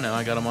 Oh, I know.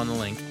 I got them on the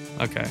link.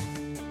 Okay.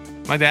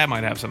 My dad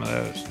might have some of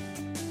those.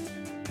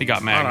 He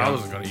got mad. I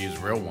was going to use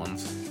real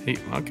ones. Okay.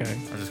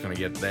 I was just going to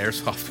get the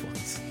airsoft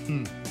ones.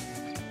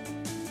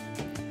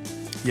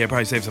 Yeah,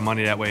 probably save some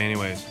money that way,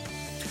 anyways.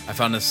 I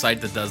found this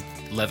site that does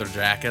leather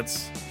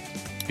jackets.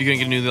 You're gonna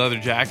get a new leather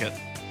jacket.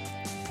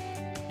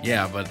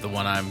 Yeah, but the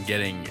one I'm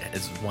getting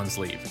is 1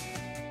 sleeve.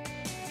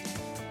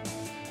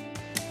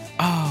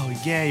 Oh,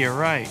 yeah, you're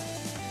right.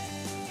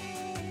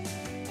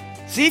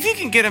 See if you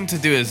can get him to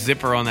do a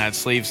zipper on that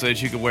sleeve so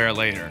that you can wear it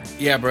later.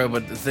 Yeah, bro,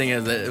 but the thing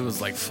is that it was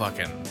like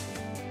fucking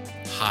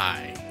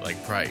high,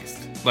 like priced.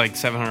 Like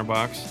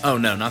 $700. Oh,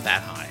 no, not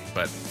that high,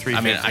 but I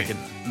mean, $350. I could,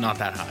 not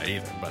that high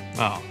either, but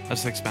Oh,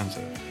 that's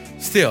expensive.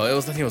 still, I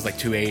think it was like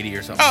 $280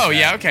 or something. Oh, like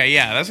yeah, that. okay,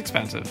 yeah, that's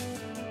expensive.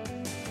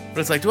 But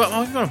it's like, am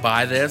I going to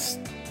buy this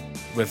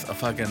with a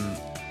fucking,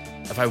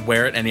 if I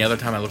wear it any other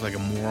time I look like a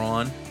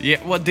moron?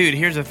 Yeah, well, dude,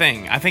 here's the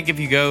thing. I think if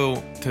you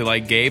go to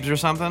like Gabe's or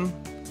something,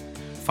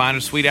 find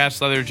a sweet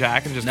ass leather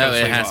jacket and just No, cut the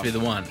it sleeve has off. to be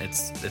the one. It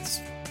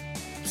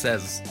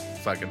says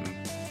fucking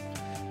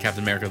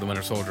Captain America the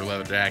Winter Soldier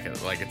leather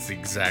jacket. Like, it's the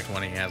exact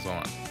one he has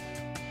on.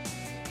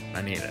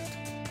 I need it.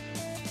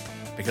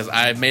 Because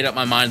I've made up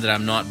my mind that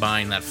I'm not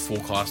buying that full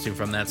costume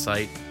from that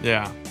site.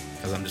 Yeah.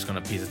 Because I'm just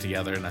going to piece it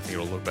together and I think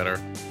it'll look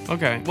better.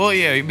 Okay. Well,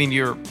 yeah. I mean,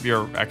 you're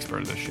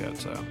expert at this shit,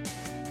 so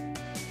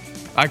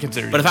I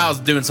consider. But you if I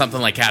was doing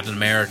something like Captain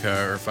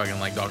America or fucking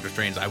like Doctor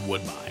Strange, I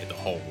would buy the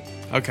whole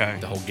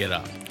get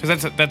up. because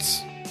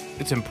that's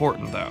it's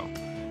important though.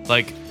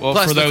 Like, well,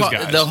 Plus, for those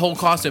guys, the whole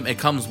costume, it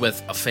comes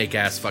with a fake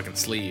ass fucking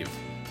sleeve.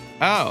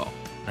 Oh,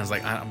 And I was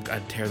like,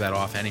 I'd tear that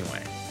off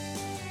anyway.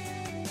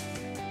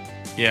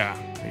 yeah.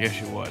 I guess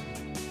you would.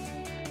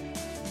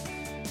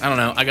 I don't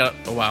know. I got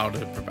a while to.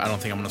 I don't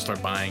think I'm gonna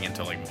start buying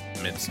until like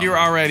mid-summer. You're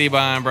already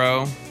buying,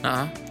 bro.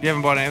 Uh-huh. You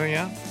haven't bought anything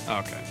yet? Oh,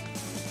 okay.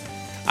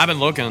 I've been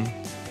looking.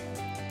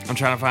 I'm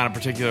trying to find a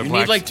particular. You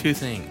black... need like 2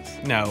 things.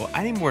 No,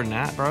 I need more than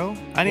that, bro.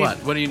 I need. What?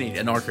 What do you need?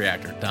 An arc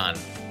reactor. Done.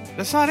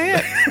 That's not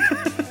it.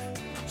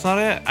 That's not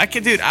it.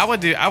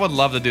 I would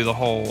love to do the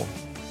whole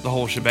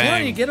shebang. Yeah,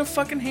 you get a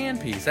fucking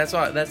handpiece. That's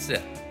all. That's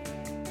it.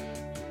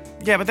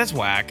 Yeah, but that's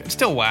whack. It's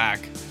still whack.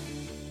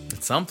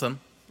 It's something.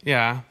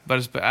 Yeah,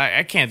 but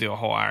I can't do a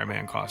whole Iron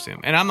Man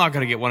costume, and I'm not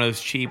gonna get one of those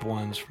cheap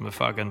ones from the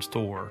fucking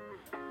store.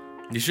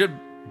 You should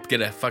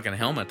get a fucking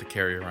helmet to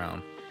carry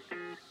around.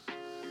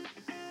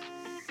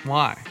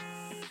 Why?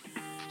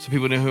 So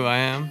people know who I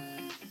am.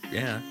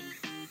 Yeah.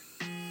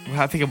 Well,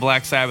 I think a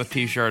Black Sabbath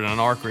T-shirt and an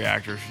arc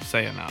reactor should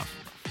say enough.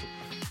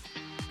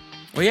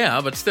 Well,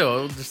 yeah, but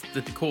still,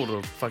 it'd be cool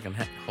to fucking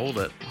hold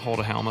it Hold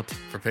a helmet.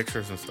 for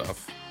pictures and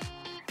stuff.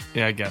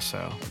 Yeah, I guess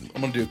so.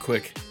 I'm gonna do a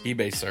quick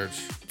eBay search.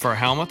 For a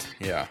helmet?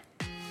 Yeah.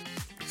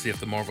 See if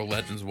the Marvel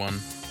Legends one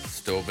is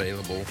still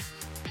available.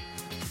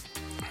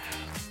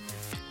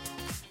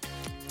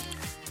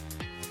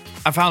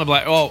 I found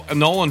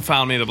Nolan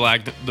found me the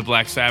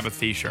Black Sabbath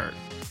T-shirt,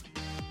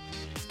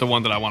 the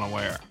one that I want to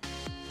wear.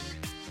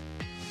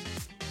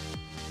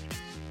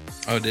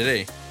 Oh,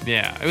 did he?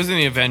 Yeah, it was in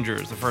the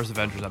Avengers, the first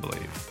Avengers, I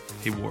believe.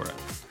 He wore it.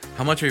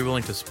 How much are you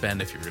willing to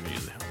spend if you're gonna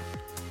use the helmet?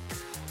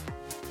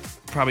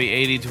 Probably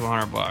 $80 to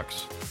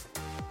 $100.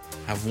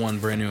 Have one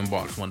brand new in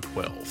box,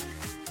 112.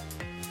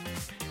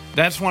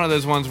 That's one of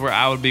those ones where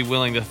I would be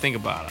willing to think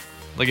about it.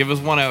 Like if it was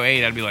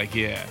 108, I'd be like,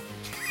 yeah.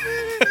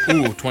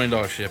 Ooh,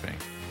 $20 shipping.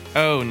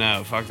 Oh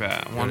no, fuck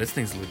that. Dude, this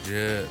thing's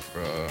legit,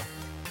 bro.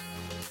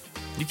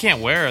 You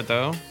can't wear it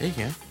though. Yeah, you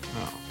can.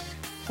 Oh.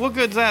 What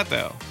good's that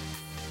though?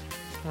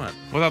 What?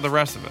 Without the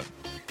rest of it.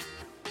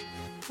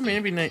 I mean,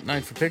 it'd be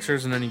nice for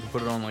pictures, and then you can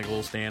put it on like a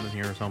little stand in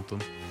here or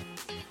something.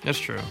 That's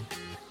true.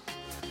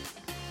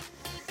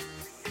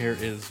 Here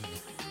is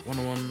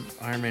 101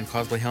 Iron Man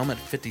cosplay helmet,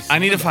 $57. I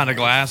need to find the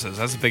glasses.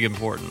 That's big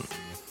important.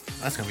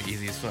 That's gonna be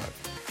easy as fuck.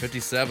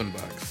 $57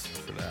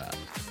 for that.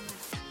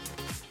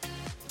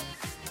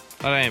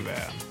 That ain't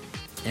bad.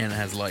 And it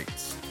has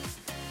lights.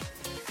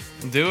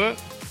 Do it?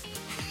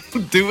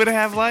 Do it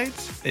have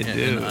lights? It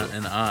do.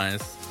 And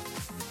eyes.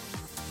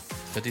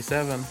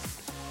 $57.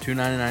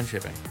 $2.99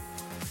 shipping.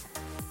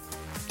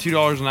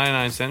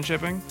 $2.99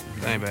 shipping?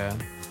 That ain't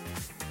bad.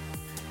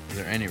 Is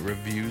there any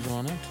reviews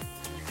on it?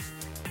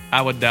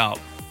 I would doubt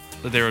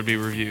that there would be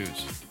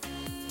reviews.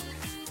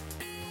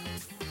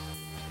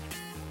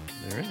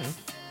 There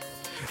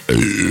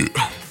is.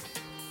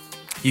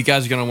 You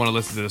guys are gonna want to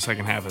listen to the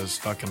second half of this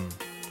fucking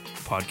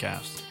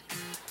podcast.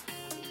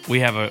 We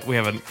have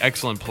an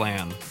excellent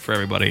plan for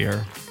everybody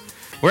here.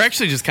 We're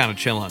actually just kind of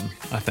chilling.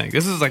 I think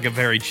this is like a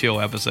very chill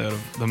episode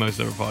of the Most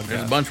Sober Podcast.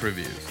 There's a bunch of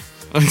reviews.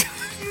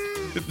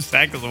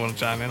 Zach doesn't want to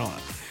chime in on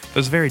it, but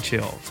it's very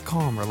chill. It's a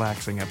calm,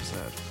 relaxing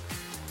episode.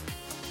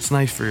 It's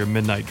nice for your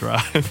midnight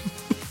drive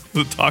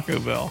to Taco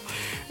Bell.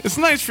 It's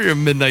nice for your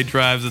midnight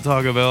drives to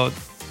Taco Bell at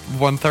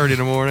 1:30 in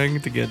the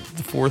morning to get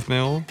the fourth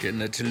meal.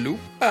 Getting a chalupa.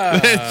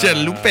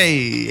 Chalupa.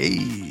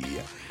 Hey.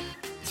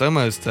 It's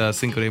almost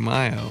Cinco de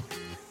Mayo.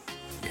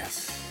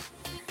 Yes.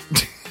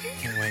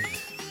 Can't wait.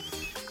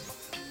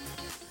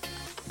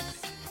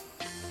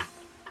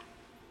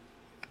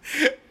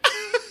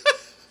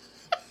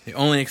 They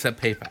only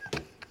accept PayPal.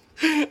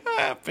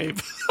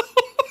 PayPal.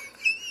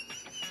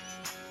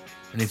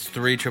 It needs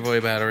 3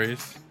 AAA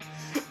batteries.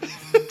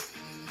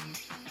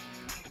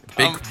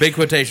 Big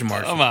quotation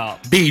marks. I'm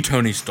out. Be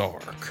Tony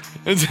Stark.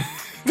 This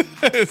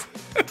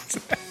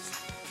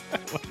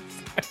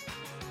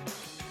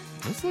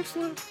looks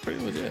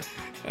pretty legit.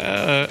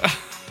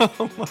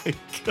 Oh my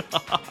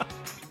god.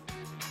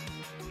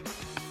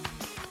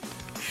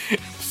 I'm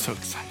so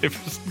excited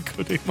for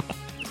Cinco de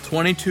Mayo.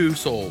 22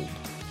 sold.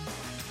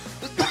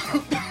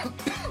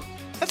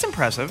 That's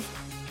impressive.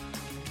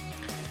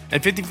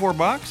 At $54?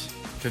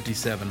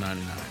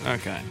 $57.99.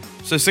 Okay.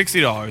 So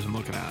 $60 I'm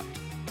looking at.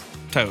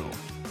 Total.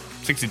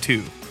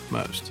 62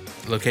 most.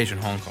 Location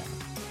Hong Kong.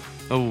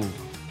 Oh.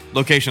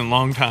 Location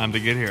long time to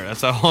get here.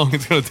 That's how long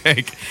it's gonna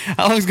take.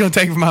 How long it's gonna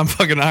take for my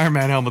fucking Iron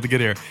Man helmet to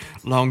get here?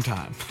 Long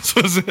time.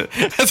 So that's what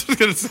it's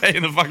gonna say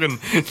in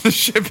the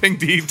shipping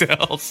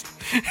details.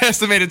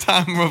 Estimated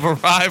time of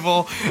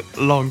arrival,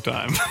 long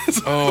time.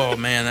 Oh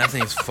man, that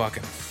thing's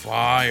fucking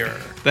fire.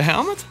 The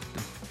helmet?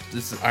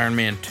 This is Iron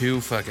Man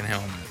 2 fucking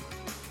helmet.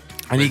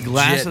 I need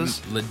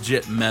glasses.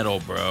 Legit metal,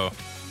 bro.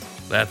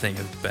 That thing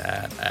is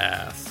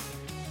badass.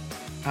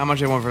 How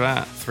much I want for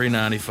that?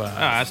 $3.95. Oh,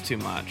 that's too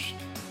much.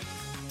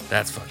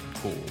 That's fucking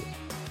cool.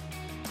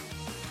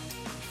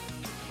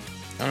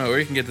 I don't know where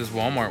you can get this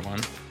Walmart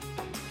one.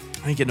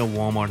 I ain't getting no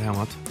Walmart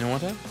helmet. You don't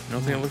want that? You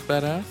don't think it looks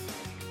badass?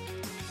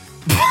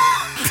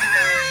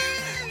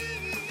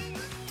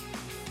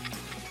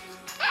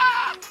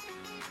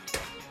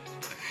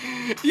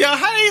 Yo,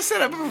 how do you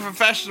set up a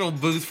professional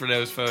booth for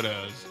those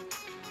photos?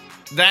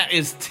 That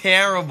is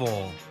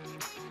terrible.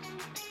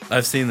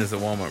 I've seen this at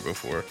Walmart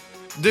before.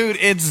 Dude,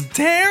 it's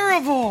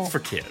terrible. It's for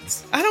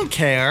kids. I don't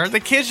care. The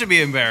kids should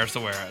be embarrassed to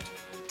wear it.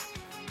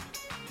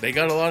 They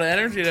got a lot of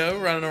energy, though,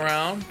 running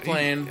around,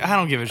 playing I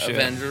don't give a shit.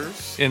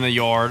 Avengers. In the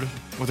yard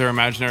with their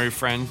imaginary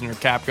friends and their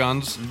cap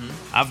guns.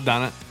 Mm-hmm. I've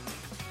done it.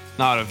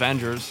 Not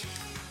Avengers.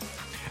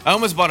 I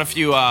almost bought a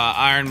few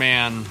Iron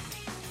Man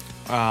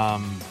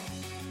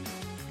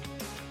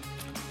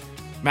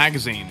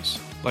magazines.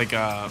 Like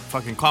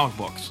fucking comic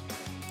books.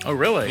 Oh,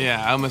 really?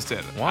 Yeah, I almost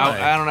did. Why?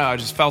 I don't know. I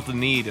just felt the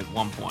need at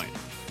one point.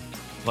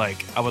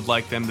 Like, I would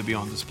like them to be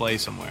on display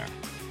somewhere.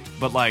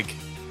 But, like,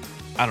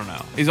 I don't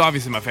know. He's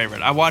obviously my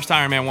favorite. I watched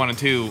Iron Man 1 and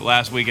 2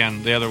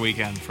 the other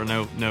weekend, for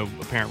no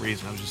apparent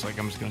reason. I was just like,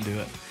 I'm just going to do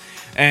it.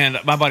 And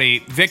my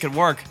buddy Vic at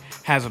work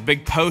has a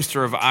big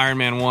poster of Iron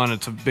Man 1.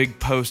 It's a big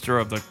poster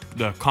of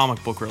the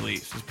comic book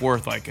release. It's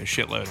worth, like, a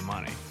shitload of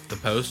money. The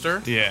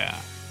poster? Yeah.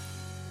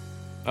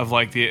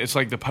 It's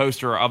like the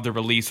poster of the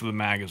release of the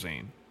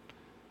magazine.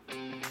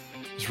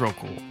 It's real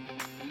cool.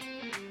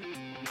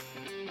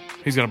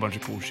 He's got a bunch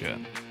of cool shit.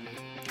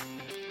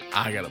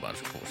 I got a bunch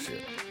of cool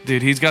shit.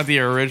 Dude, he's got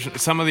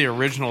some of the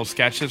original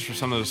sketches for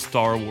some of the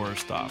Star Wars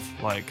stuff.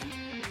 Like,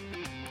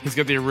 he's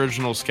got the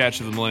original sketch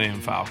of the Millennium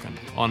Falcon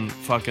on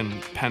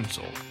fucking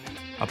pencil.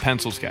 A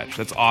pencil sketch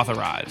that's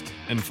authorized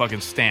and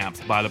fucking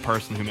stamped by the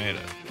person who made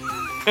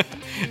it.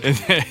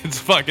 It's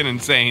fucking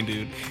insane,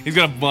 dude. He's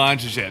got a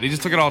bunch of shit. He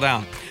just took it all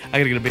down. I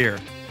gotta get a beer.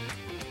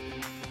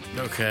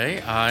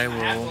 Okay, I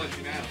will. I have to let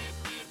you know.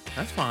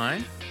 That's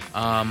fine.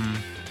 I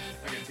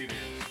got 2 beers.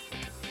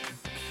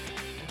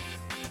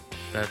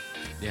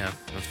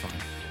 That's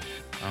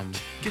fine.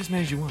 Get as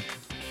many as you want.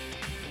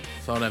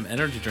 Saw them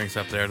energy drinks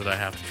up there that I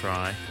have to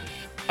try.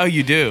 Oh,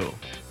 you do?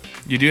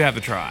 You do have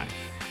to try.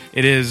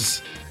 It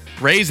is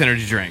Raze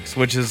Energy Drinks,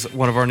 which is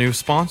one of our new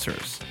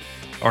sponsors,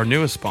 our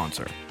newest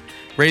sponsor.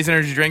 Raze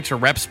Energy Drinks are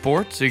Rep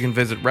Sports, so you can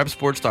visit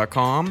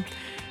repsports.com.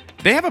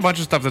 They have a bunch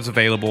of stuff that's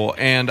available,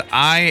 and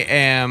I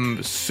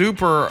am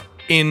super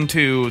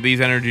into these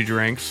energy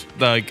drinks.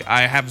 Like,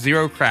 I have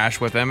zero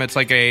crash with them. It's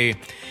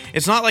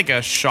not like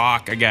a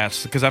shock, I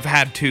guess, because I've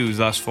had 2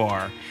 thus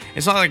far.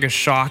 It's not like a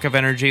shock of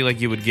energy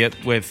like you would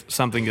get with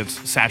something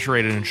that's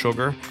saturated in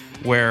sugar,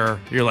 where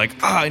you're like,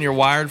 and you're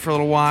wired for a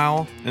little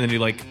while, and then you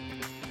like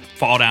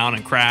fall down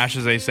and crash,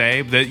 as they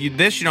say.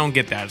 This, you don't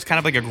get that. It's kind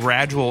of like a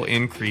gradual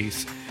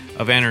increase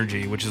of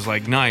energy, which is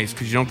like nice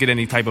because you don't get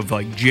any type of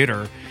like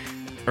jitter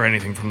or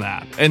anything from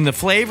that. And the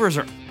flavors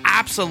are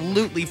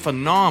absolutely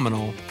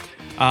phenomenal.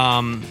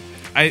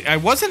 I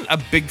wasn't a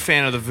big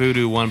fan of the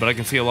Voodoo one, but I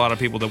can see a lot of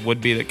people that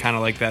would be, that kind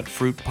of like that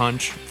fruit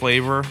punch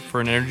flavor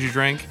for an energy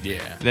drink.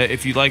 Yeah. That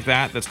if you like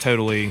that, that's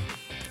totally,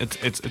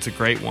 it's a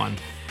great one.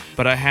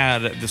 But I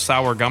had the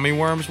sour gummy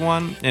worms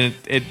one, and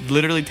it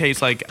literally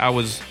tastes like I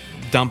was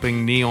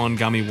dumping neon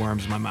gummy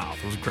worms in my mouth.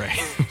 It was great.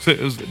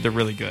 They're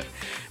really good.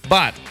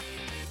 But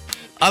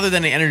other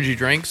than the energy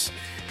drinks,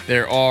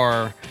 there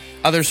are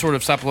other sort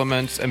of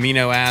supplements,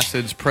 amino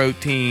acids,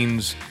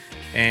 proteins,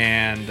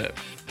 and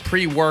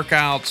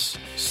pre-workouts,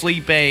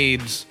 sleep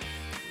aids,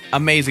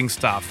 amazing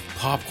stuff.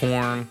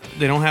 Popcorn.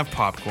 They don't have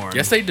popcorn.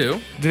 Yes, they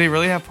do. Do they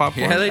really have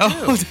popcorn? Yeah, they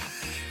do.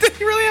 Do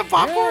they really have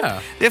popcorn?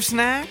 Yeah. They have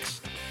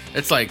snacks?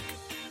 It's like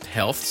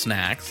health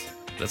snacks.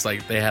 That's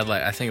like, they had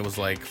like, I think it was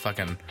like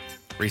fucking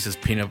Reese's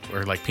peanut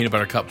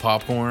butter cup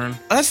popcorn.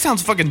 That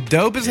sounds fucking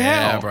dope as hell.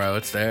 Yeah, bro,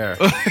 it's there.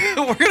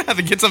 We're gonna have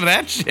to get some of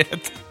that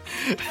shit.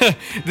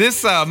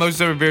 This Most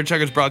Sober Beer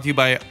Chug is brought to you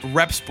by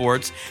Rep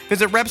Sports.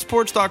 Visit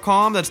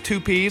repsports.com. That's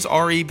 2 P's,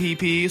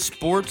 REPP,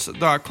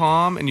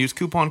 sports.com, and use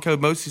coupon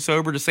code Mostly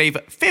Sober to save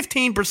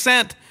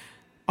 15%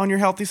 on your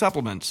healthy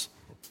supplements.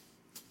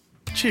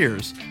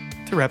 Cheers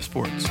to Rep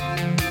Sports.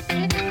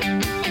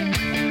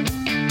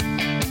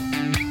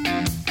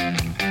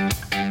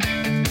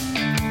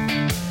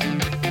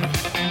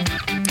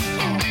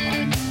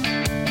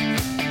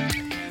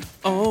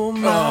 Oh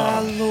my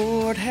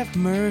Lord, have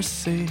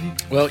mercy.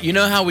 Well, you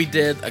know how we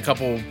did a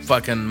couple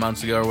fucking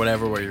months ago or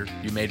whatever, where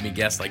you made me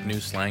guess like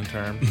new slang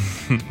terms?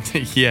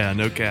 Yeah,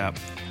 no cap.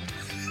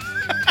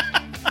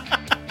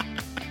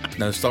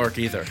 No Stark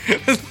either.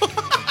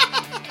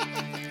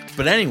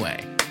 But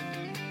anyway,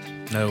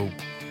 no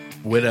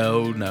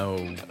widow,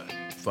 no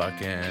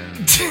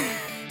fucking.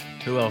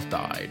 Who else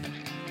died?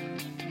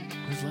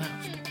 Who's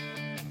left?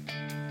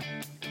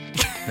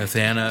 No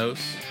Thanos.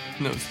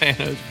 No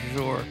Thanos for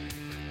sure.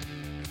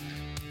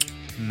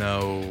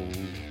 No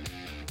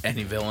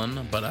any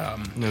villain, but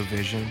no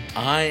Vision.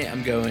 I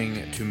am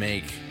going to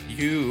make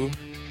you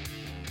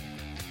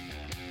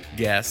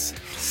guess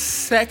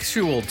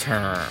sexual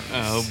terms.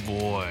 Oh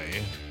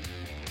boy.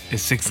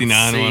 Is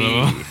 69 one of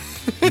them?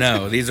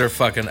 No, these are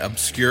fucking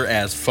obscure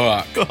as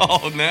fuck.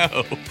 Oh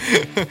no.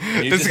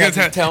 This is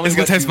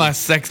gonna test my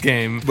sex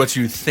game. What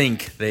you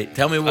think they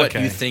tell me what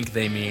you think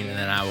they mean, and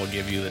then I will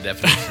give you the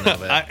definition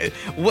of it.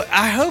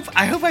 I hope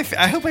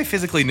I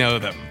physically know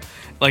them.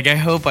 Like, I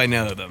hope I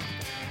know them.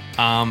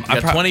 I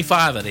got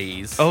 25 of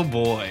these. Oh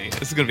boy,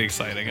 this is gonna be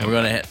exciting.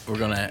 We're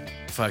gonna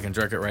fucking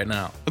jerk it right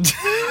now.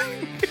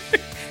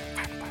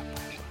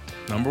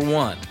 Number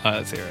 1.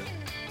 Let's hear it.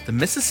 The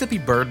Mississippi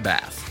bird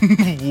bath.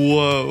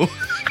 Whoa.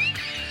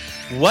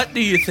 What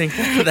do you think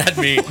that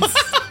means? How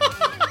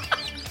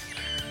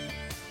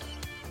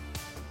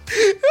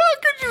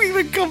could you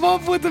even come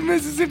up with the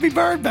Mississippi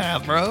bird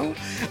bath, bro?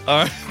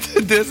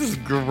 This is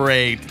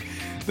great.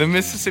 The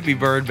Mississippi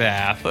bird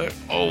bath.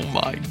 Oh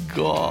my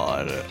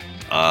god.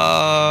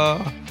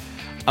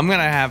 I'm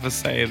gonna have to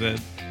say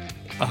that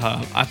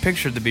I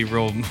pictured to be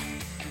real.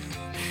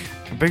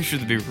 I pictured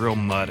to be real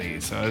muddy,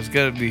 so there's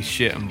gotta be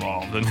shit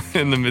involved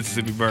in the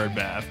Mississippi bird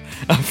bath.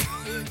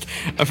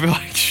 I feel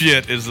like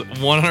shit is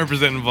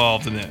 100%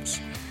 involved in this.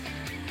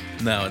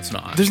 No, it's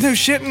not. There's no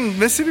shit in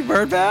Mississippi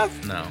bird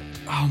bath? No.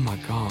 Oh my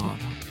god.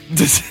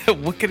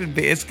 What could it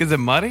be? Is it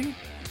muddy?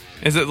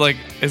 Is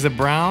it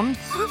brown?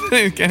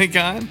 Any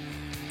kind?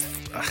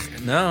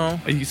 No.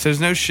 So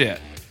there's no shit.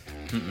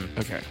 Mm-mm.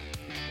 Okay.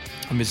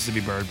 A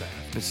Mississippi bird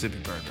bath. Mississippi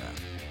bird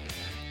bath.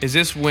 Is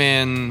this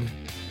when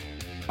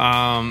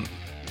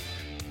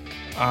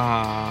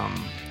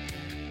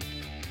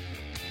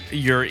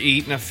you're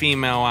eating a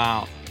female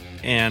out,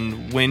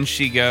 and when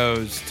she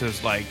goes to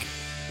like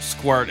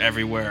squirt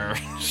everywhere,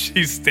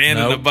 she's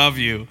standing above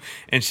you,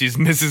 and she's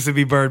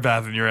Mississippi bird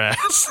bathing your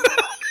ass?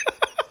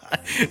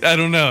 I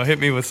don't know. Hit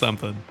me with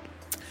something.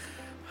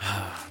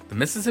 The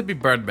Mississippi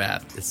bird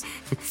bath is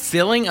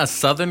filling a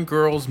southern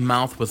girl's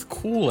mouth with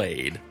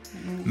Kool-Aid,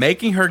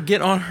 making her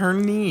get on her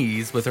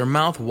knees with her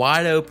mouth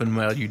wide open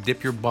while you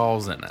dip your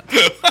balls in it.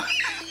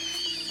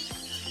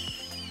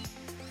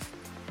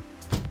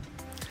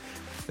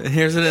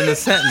 Here's it in a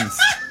sentence.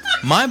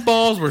 My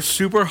balls were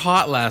super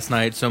hot last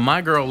night, so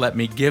my girl let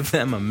me give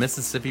them a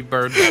Mississippi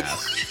bird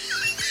bath.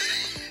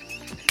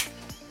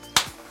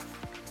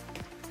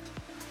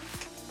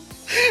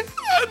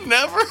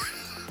 Never.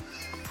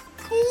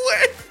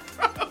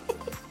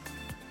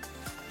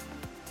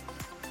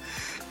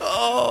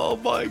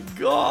 my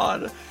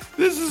god,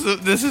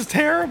 this is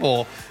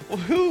terrible.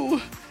 Who?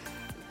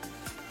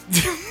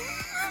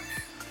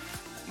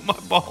 My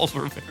balls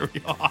were very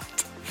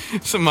hot,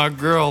 so my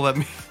girl let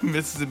me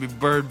Mississippi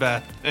bird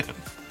bath in.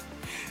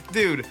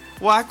 Dude,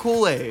 why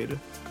Kool-Aid?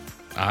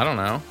 I don't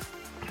know.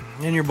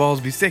 And your balls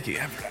be sticky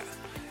after that.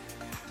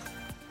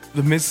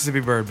 The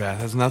Mississippi bird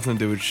bath has nothing to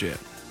do with shit.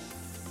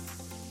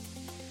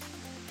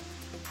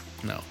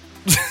 No.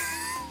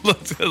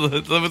 What's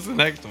the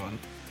next one?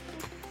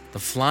 The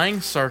Flying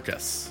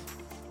Circus.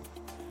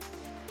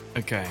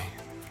 Okay.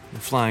 The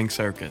Flying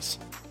Circus.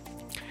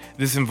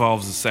 This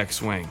involves a sex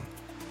swing.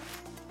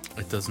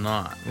 It does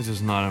not. It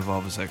does not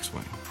involve a sex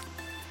swing.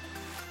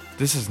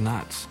 This is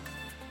nuts.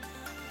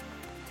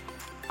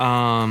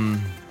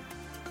 It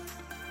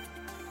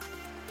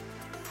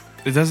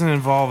doesn't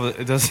involve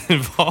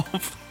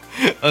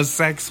a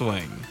sex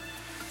swing.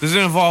 Does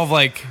it involve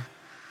like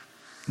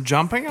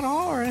jumping at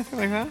all or anything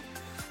like that?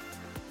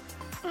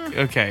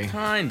 Okay.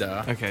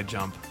 Kinda. Okay,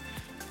 jump.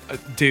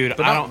 Dude,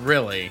 But not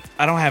really.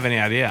 I don't have any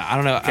idea. I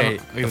don't know.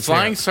 Okay, the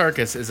Flying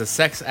Circus is a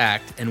sex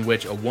act in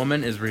which a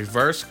woman is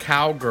reverse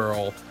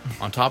cowgirl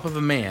on top of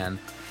a man,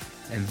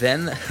 and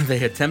then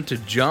they attempt to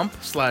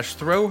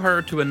jump/throw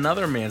her to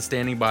another man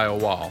standing by a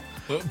wall.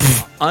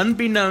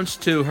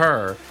 Unbeknownst to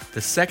her,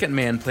 the second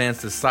man plans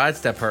to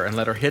sidestep her and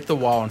let her hit the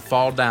wall and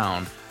fall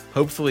down,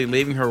 hopefully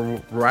leaving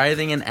her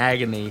writhing in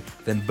agony.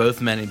 Then both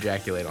men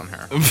ejaculate on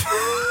her.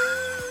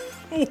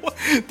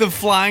 The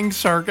Flying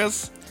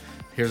Circus?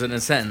 Here's it in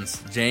a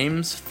sentence.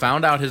 James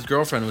found out his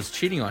girlfriend was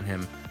cheating on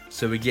him,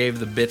 so he gave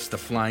the bitch the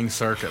Flying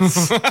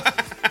Circus.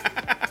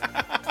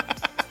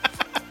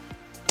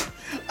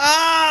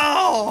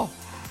 Oh!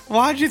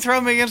 Why'd you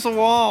throw me against the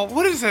wall?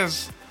 What is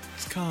this?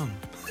 It's cum.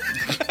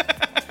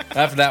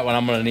 After that one,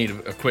 I'm going to need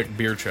a quick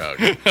beer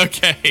chug.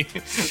 Okay.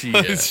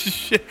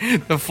 Shit.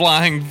 The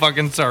Flying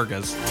fucking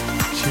Circus.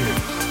 Shit.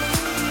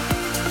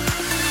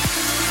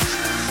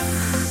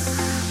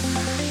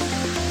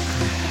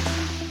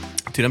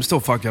 Dude, I'm still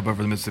fucked up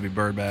over the Mississippi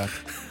bird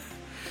bath.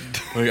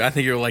 I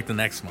think you'll like the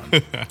next one.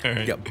 You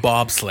got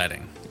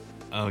bobsledding.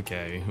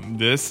 Okay.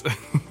 This...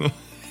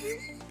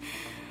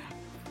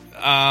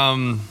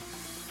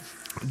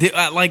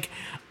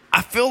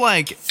 I feel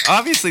like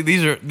obviously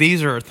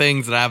these are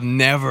things that I've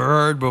never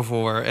heard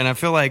before, and I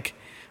feel like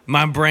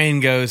my brain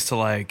goes to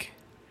like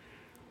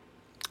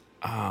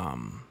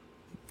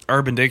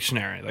Urban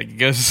Dictionary, like it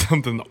goes to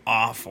something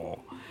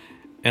awful,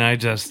 and I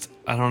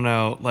don't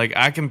know, like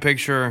I can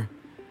picture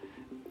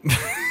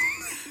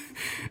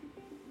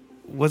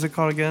what's it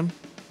called again?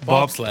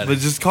 Bobsledding.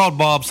 It's just called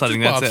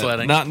bobsledding. Just That's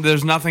bobsledding. it.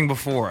 There's nothing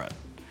before it.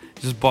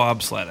 Just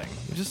bobsledding.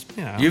 Just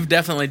You've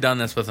definitely done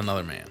this with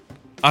another man.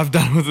 I've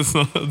done with this,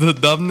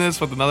 done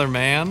this with another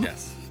man.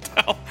 Yes.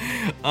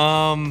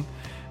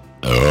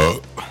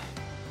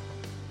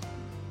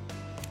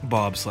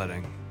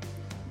 Bobsledding.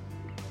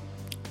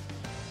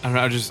 I don't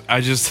know.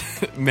 I just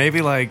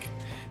maybe like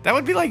that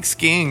would be like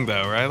skiing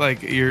though, right?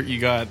 Like you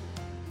got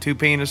two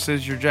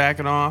penises you're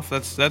jacking off.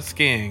 That's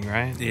skiing,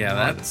 right? Yeah,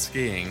 that's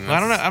skiing. I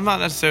don't know. I'm not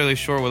necessarily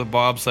sure what a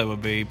bobsled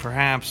would be.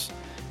 Perhaps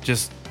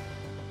just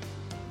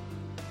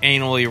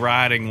anally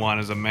riding one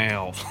as a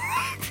male.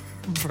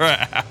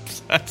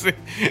 Perhaps. That's it.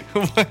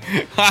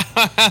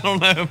 I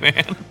don't know,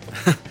 man.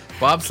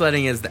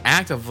 Bobsledding is the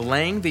act of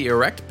laying the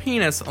erect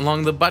penis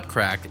along the butt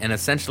crack and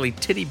essentially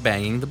titty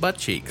banging the butt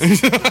cheeks.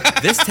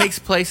 This takes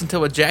place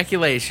until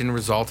ejaculation,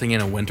 resulting in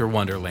a winter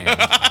wonderland.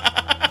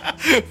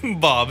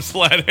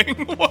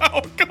 Bobsledding.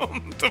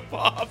 Welcome to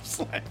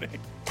bobsledding.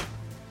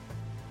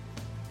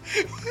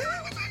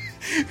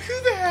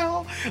 Who the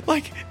hell?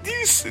 Like, do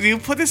you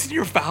put this in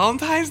your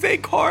Valentine's Day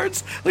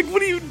cards? Like, what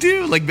do you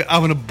do? Like,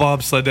 I'm gonna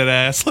bobsled that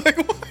ass. Like,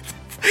 what?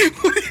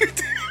 What do you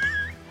do?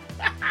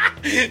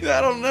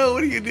 I don't know.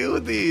 What do you do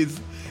with these?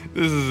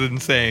 This is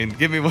insane.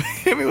 Hit me with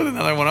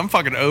another one. I'm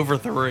fucking over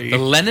 3. The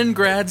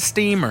Leningrad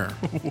Steamer.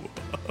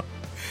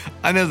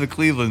 I know the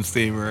Cleveland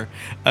Steamer.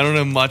 I don't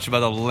know much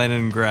about the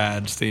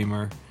Leningrad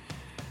Steamer.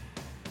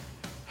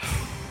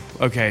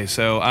 Okay,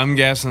 so I'm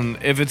guessing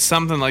if it's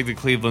something like the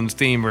Cleveland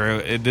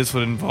Steamer, this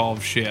would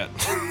involve shit.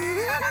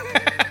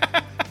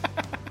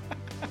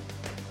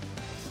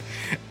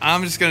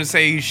 I'm just going to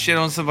say you shit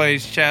on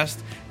somebody's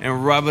chest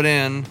and rub it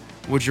in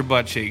with your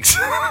butt cheeks.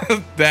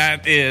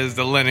 That is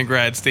the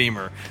Leningrad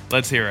Steamer.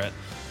 Let's hear it.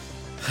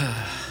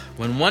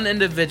 When one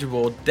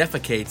individual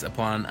defecates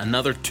upon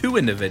another 2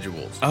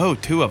 individuals. Oh,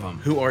 2 of them.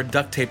 Who are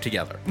duct taped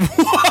together.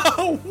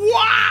 Whoa,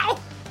 wow!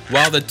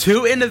 While the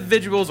 2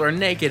 individuals are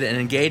naked and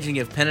engaging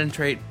in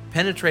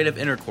penetrative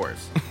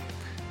intercourse.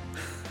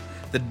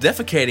 The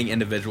defecating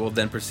individual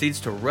then proceeds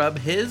to rub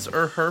his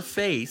or her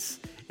face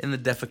in the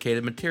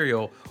defecated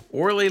material,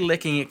 orally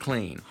licking it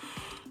clean.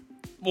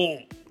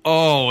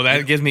 Oh,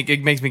 that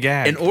it makes me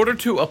gag. In order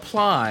to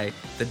apply,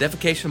 the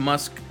defecation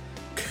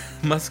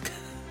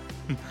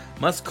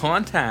must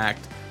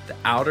contact the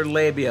outer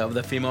labia of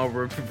the female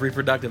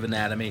reproductive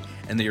anatomy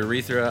and the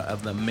urethra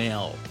of the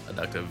male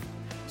adductive.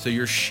 So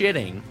you're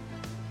shitting.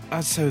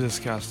 That's so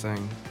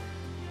disgusting.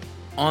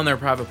 On their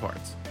private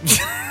parts.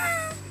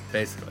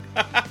 basically.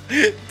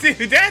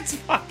 Dude, that's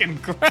fucking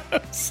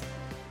gross.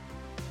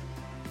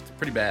 It's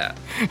pretty bad.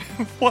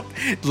 What?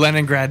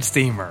 Leningrad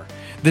steamer.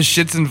 This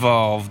shit's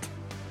involved.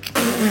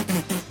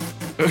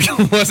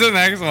 What's the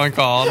next one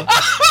called?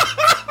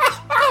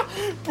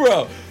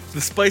 Bro,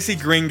 the spicy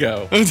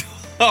gringo.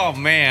 Oh,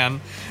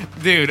 man.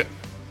 Dude.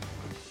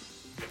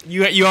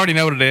 You already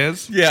know what it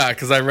is? Yeah,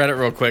 because I read it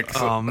real quick.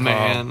 So, oh,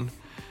 man.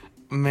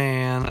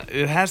 Man,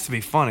 it has to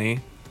be funny.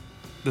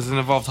 Does it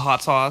involve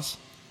hot sauce?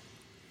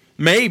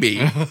 Maybe.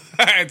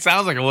 It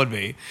sounds like it would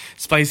be.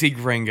 Spicy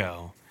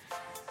gringo.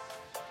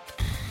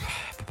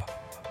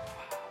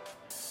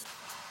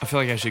 I feel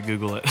like I should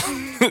Google it.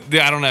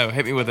 I don't know.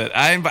 Hit me with it.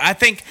 I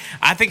think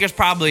there's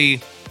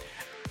probably...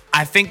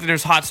 I think that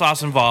there's hot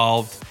sauce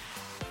involved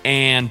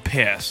and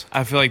piss.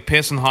 I feel like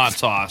piss and hot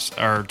sauce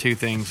are two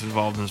things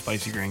involved in the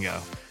spicy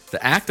gringo.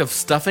 The act of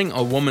stuffing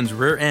a woman's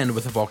rear end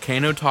with a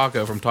volcano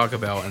taco from Taco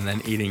Bell and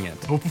then eating it.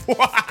 What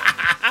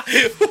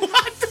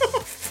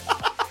the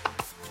fuck?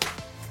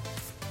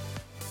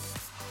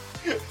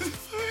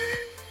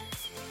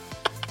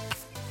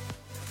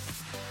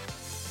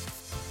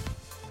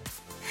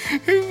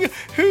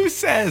 Who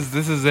says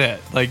this is it?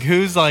 Like,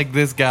 who's like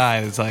this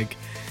guy that's like,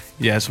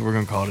 yes, we're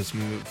gonna call this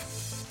move.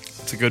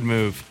 It's a good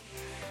move.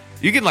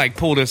 You can like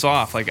pull this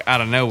off like out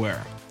of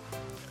nowhere.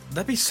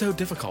 That'd be so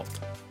difficult.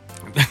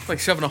 Like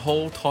shoving a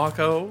whole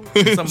taco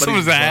in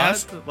somebody's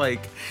ass. butt.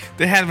 Like,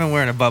 they hadn't been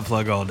wearing a butt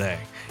plug all day.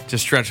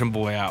 Just stretching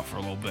boy out for a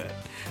little bit.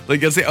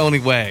 Like, that's the only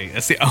way.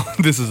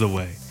 This is the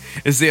way.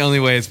 It's the only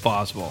way it's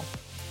possible.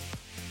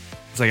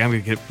 It's like, I'm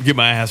gonna get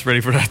my ass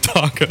ready for that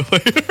taco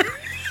later.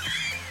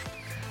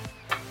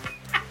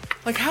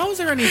 Like, how is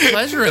there any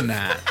pleasure in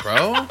that,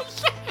 bro?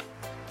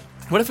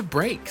 What if it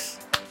breaks?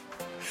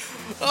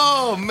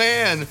 Oh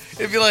man!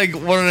 If you're like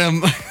one of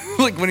them,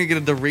 like when you get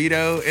a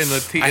Dorito in the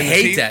teeth, I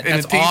hate that.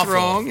 That's the teeth awful.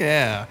 wrong.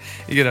 Yeah,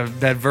 you get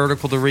that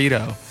vertical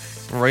Dorito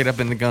right up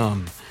in the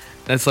gum.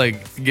 That's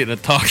like getting a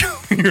taco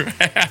in your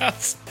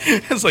ass.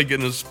 It's like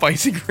getting a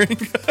spicy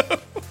gringo.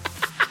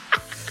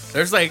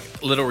 There's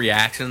like little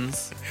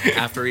reactions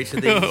after each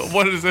of these.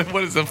 What is it?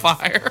 What is a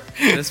fire?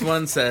 This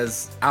one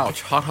says,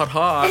 "Ouch! Hot, hot,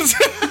 hot."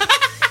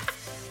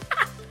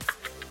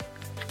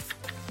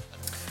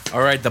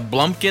 All right, the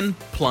Blumpkin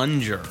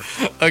plunger.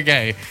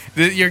 Okay,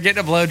 you're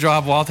getting a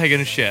blowjob while taking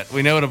a shit.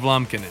 We know what a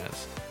Blumpkin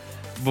is.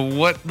 But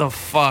what the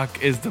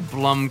fuck is the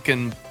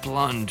Blumpkin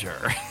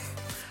plunger?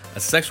 A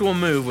sexual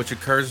move which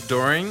occurs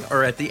during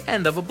or at the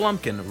end of a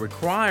Blumpkin,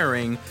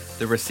 requiring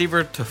the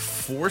receiver to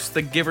force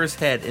the giver's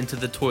head into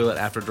the toilet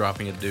after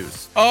dropping a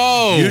deuce.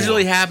 Oh!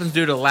 Usually happens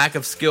due to lack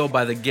of skill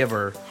by the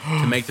giver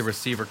to make the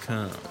receiver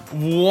come.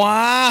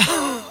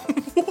 Wow!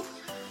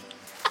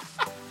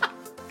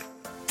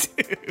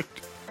 Dude.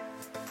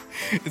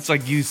 It's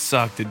like you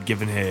sucked at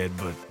giving head,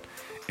 but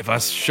if I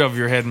shove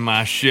your head in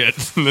my shit,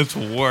 this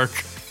will work.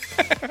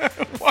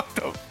 What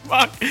the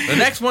fuck? The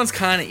next one's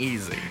kind of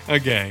easy.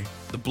 Okay.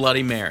 The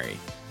Bloody Mary.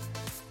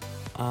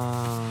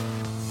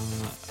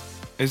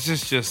 It's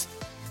just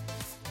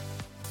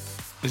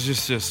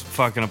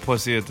fucking a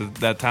pussy at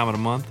that time of the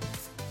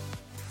month.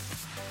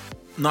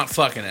 Not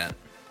fucking it.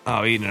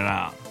 Oh, eating it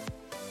out.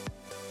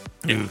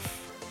 Yeah.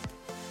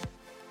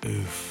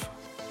 Oof.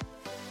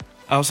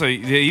 Also,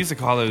 they used to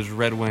call those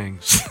red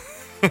wings.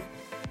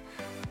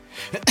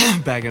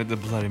 Back at the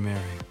Bloody Mary.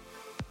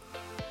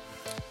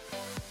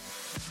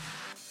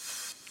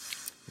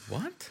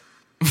 What?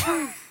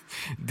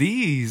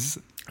 These.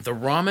 The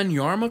Ramen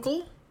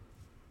Yarmulke?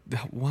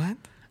 What?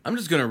 I'm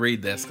just going to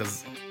read this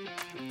because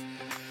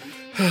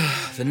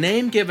the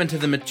name given to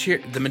the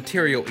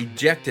material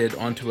ejected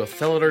onto a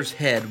fellator's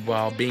head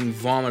while being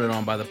vomited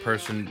on by the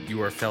person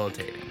you are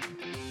fellating.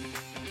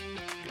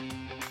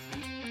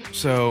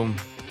 So,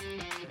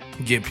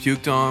 get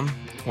puked on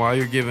while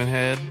you're giving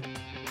head?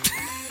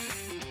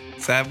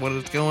 Is that what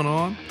is going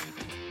on?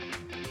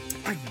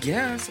 I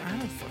guess. I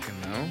don't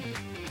fucking know.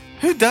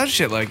 Who does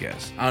shit like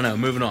this? I don't know.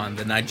 Moving on.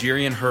 The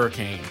Nigerian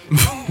hurricane.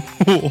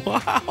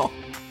 Wow.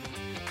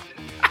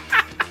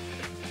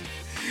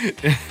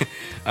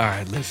 All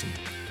right, listen.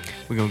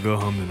 We're going to go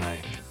home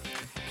tonight.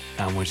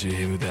 I want you to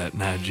hit me with that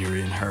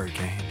Nigerian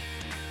hurricane.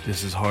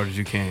 Just as hard as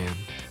you can.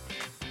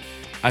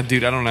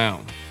 Dude, I don't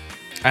know.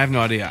 I have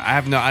no idea. I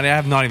have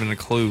not even a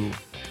clue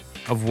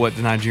of what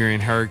the Nigerian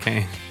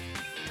hurricane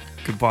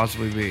could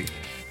possibly be.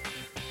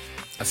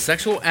 A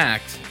sexual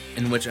act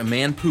in which a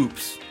man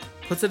poops,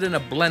 puts it in a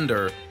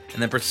blender,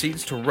 and then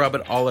proceeds to rub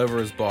it all over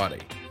his body.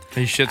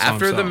 He shits on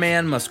After himself. the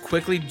man must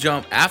quickly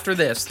jump. After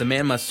this, the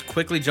man must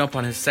quickly jump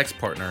on his sex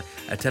partner,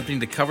 attempting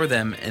to cover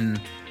them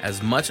in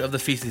as much of the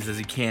feces as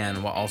he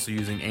can, while also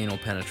using anal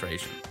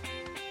penetration.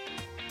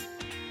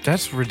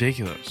 That's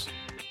ridiculous.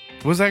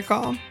 What's that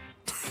called?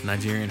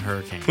 Nigerian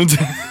hurricane.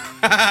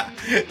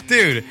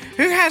 Dude,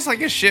 who has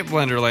like a shit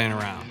blender laying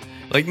around?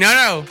 Like,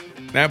 no,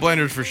 that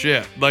blender's for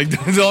shit. Like,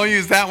 don't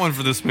use that one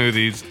for the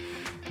smoothies.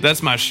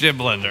 That's my shit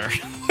blender.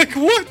 Like,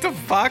 what the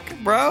fuck,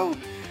 bro?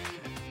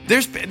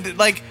 There's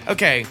like,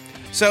 okay,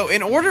 so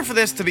in order for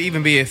this to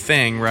even be a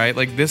thing, right?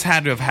 Like, this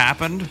had to have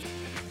happened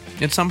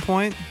at some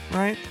point,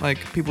 right? Like,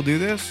 people do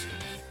this.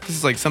 This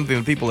is like something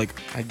that people like,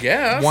 I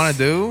guess, want to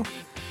do.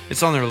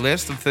 It's on their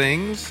list of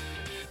things.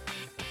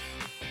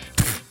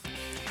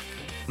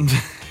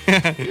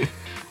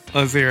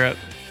 Let's hear it.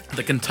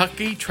 The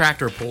Kentucky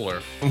tractor puller.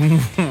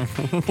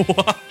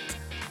 What?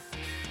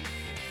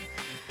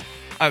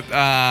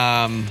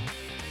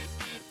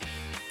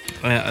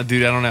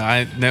 Dude, I don't know.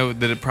 I know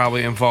that it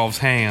probably involves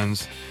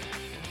hands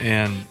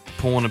and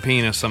pulling a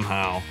penis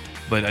somehow,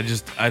 but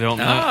I don't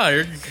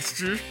know.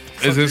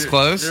 Is this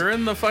close? You're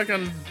in the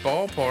fucking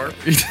ballpark.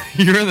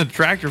 You're in the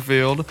tractor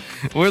field.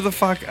 Where the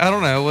fuck? I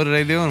don't know. What are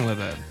they doing with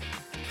it?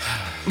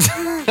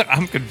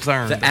 I'm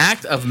concerned. The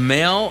act of a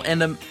male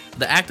and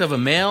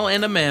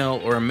a male,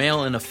 or a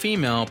male and a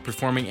female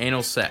performing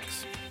anal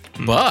sex.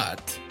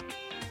 But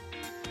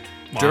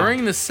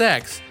during the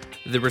sex,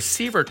 the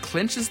receiver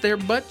clenches their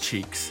butt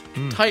cheeks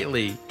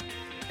tightly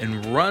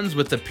and runs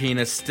with the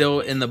penis still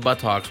in the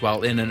buttocks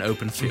while in an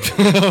open field.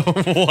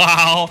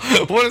 Wow.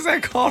 What is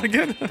that called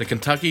again? The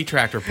Kentucky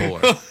tractor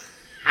puller.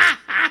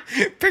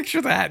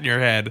 Picture that in your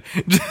head.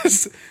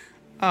 Just,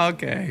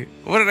 okay.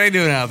 What are they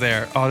doing out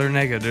there? Oh, they're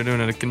naked. They're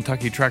doing a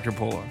Kentucky tractor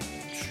puller.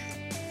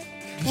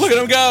 Look at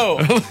them go.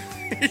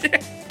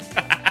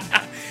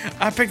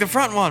 I picked the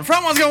front one.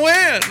 Front one's going to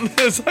win.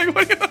 It's like,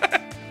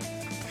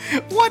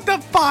 what the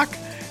fuck?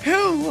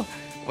 Who?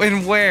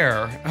 And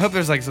where? I hope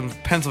there's like some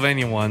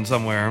Pennsylvania one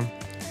somewhere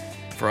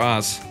for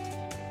us.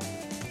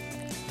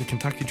 The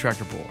Kentucky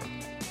tractor puller.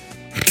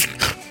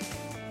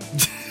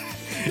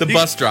 The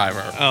bus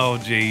driver. Oh,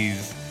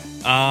 jeez.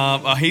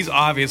 He's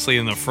obviously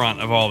in the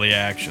front of all the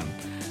action.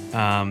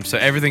 So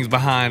everything's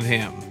behind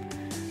him.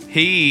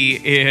 He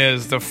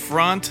is the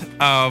front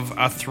of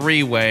a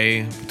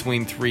three-way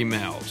between three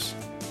males.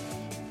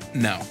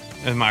 No.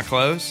 Am I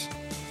close?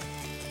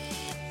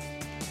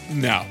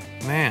 No.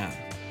 Man.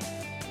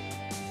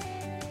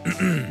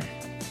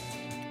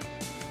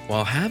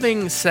 While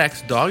having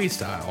sex doggy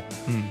style,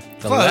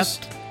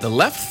 the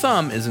left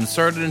thumb is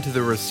inserted into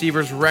the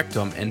receiver's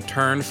rectum and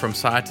turned from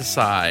side to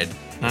side,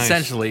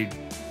 essentially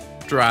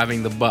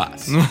driving the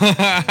bus.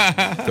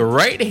 The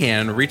right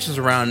hand reaches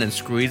around and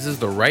squeezes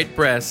the right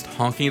breast,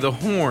 honking the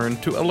horn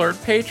to alert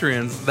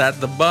patrons that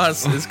the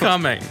bus is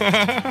coming.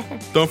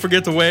 Don't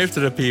forget to wave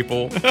to the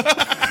people.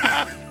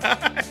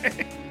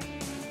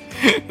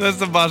 That's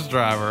the bus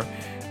driver.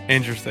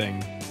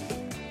 Interesting.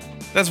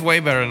 That's way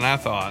better than I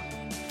thought.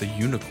 The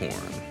unicorn.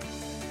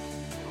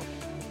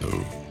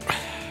 The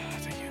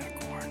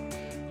unicorn.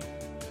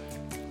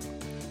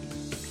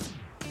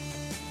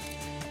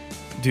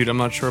 Dude, I'm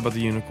not sure about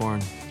the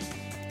unicorn.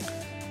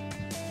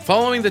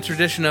 Following the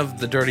tradition of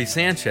the Dirty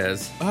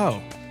Sanchez,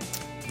 Oh.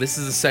 this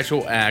is a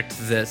sexual act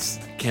that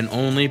can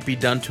only be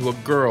done to a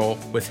girl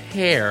with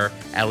hair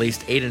at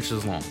least 8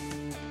 inches long.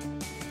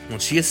 When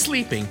she is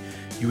sleeping,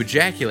 you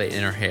ejaculate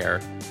in her hair,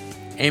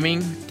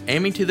 aiming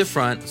to the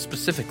front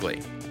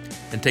specifically,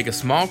 and take a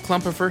small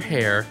clump of her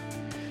hair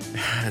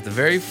at the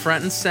very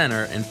front and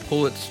center and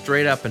pull it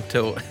straight up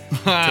until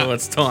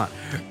it's taut,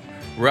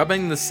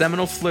 rubbing the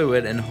seminal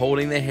fluid and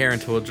holding the hair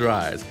until it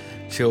dries.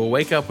 She will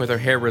wake up with her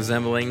hair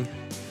resembling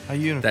A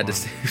unicorn. that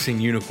distinguishing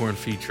unicorn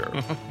feature.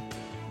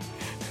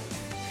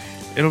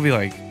 It'll be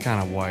like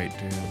kind of white,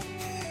 dude.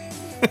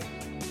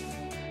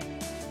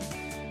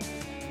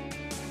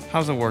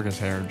 How's it work as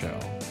hair gel? Has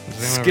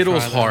anyone ever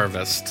Skittles tried that?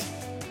 Harvest.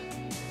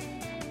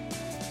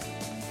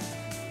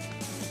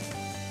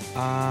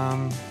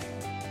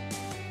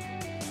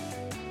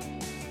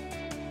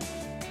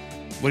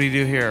 What do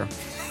you do here?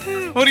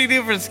 What do you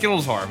do for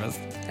Skittles Harvest?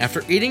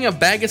 After eating a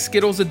bag of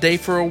Skittles a day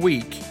for a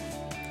week,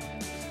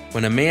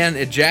 when a man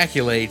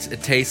ejaculates,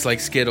 it tastes like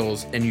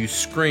Skittles, and you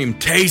scream,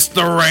 "Taste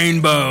the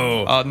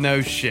rainbow!" Oh,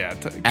 no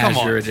shit. Come as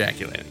on. you're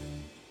ejaculating.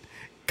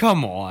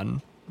 Come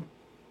on.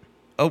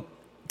 Oh.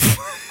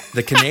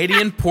 The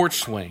Canadian porch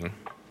swing.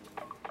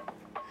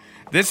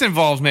 This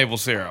involves maple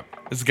syrup.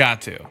 It's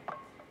got to.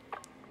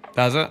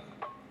 Does it?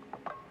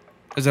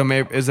 Is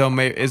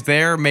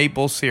there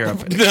maple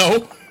syrup?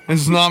 No.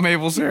 It's not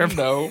maple syrup?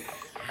 No.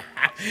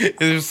 Is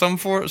there some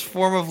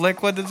form of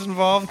liquid that's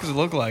involved? Because it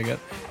looked like it.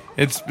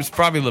 It's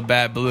probably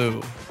Labatt Blue.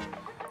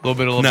 A little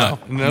bit of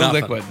Labatt. No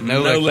nothing. liquid.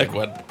 No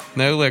liquid.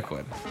 No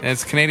liquid. And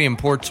it's Canadian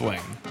port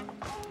swing.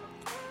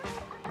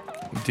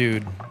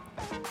 Dude.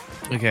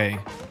 Okay.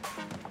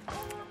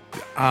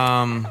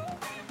 I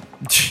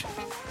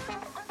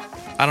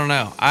don't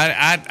know.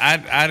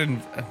 I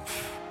didn't.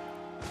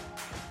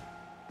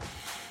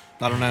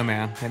 I don't know,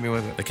 man. Hit me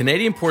with it. The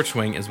Canadian porch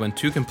swing is when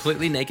two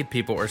completely naked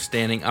people are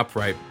standing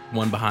upright,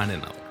 one behind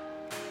another.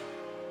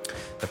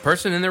 The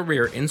person in their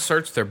rear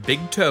inserts their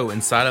big toe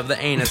inside of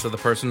the anus of the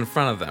person in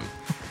front of them,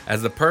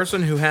 as the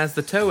person who has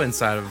the toe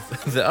inside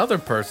of the other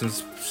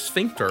person's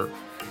sphincter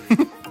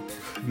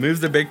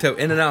moves their big toe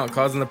in and out,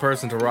 causing the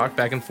person to rock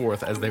back and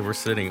forth as they were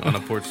sitting on a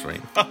porch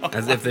swing,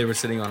 as if they were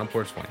sitting on a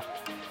porch swing.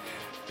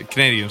 The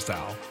Canadian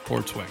style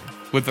port swing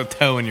with a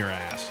toe in your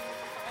ass.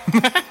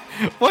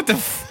 What the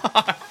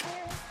fuck?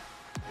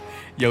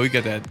 Yo, we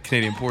got that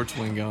Canadian port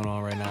swing going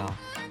on right now.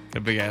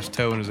 That big ass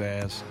toe in his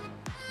ass.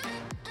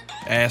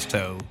 Ass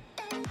toe.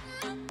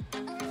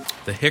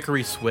 The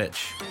hickory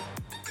switch.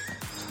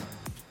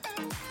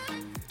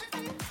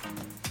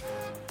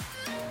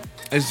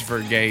 This is for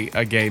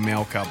a gay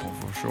male couple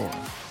for sure.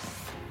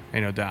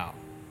 Ain't no doubt.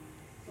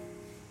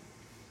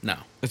 No.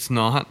 It's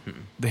not?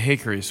 Mm-mm. The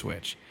hickory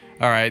switch.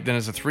 All right, then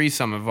it's a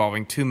threesome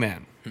involving two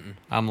men. Mm-mm.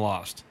 I'm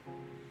lost.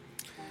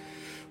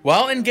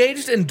 While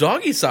engaged in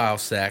doggy-style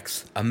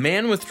sex, a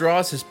man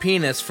withdraws his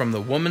penis from the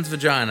woman's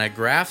vagina,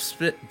 grasps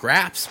it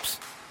by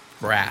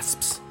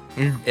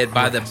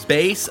the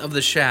base of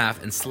the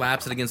shaft, and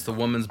slaps it against the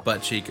woman's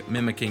butt cheek,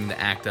 mimicking the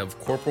act of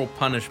corporal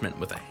punishment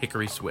with a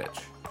hickory switch.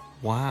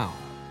 Wow.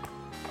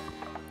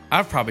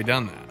 I've probably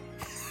done that.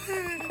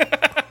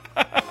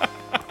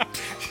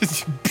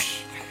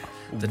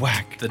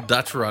 Whack. The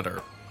Dutch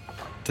rudder.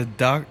 The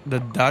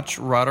Dutch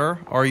rudder,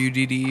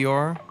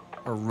 R-U-D-D-E-R,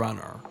 or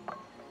runner?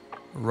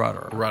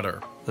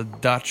 Rudder. The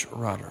Dutch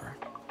rudder.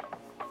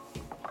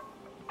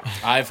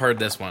 I've heard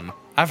this one.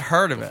 I've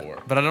heard of it,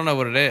 but I don't know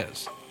what it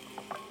is.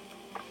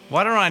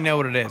 Why don't I know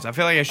what it is? I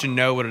feel like I should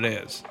know what it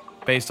is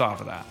based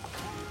off of that.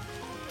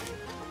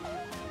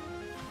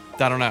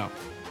 I don't know.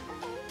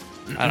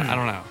 I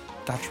don't know.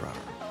 Dutch rudder.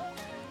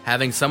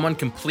 Having someone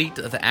complete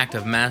the act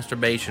of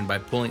masturbation by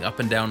pulling up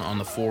and down on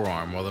the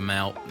forearm while the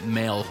male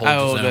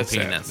holds his own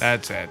penis.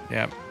 That's it.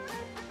 Yep.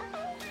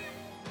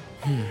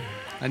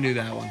 I knew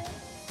that one.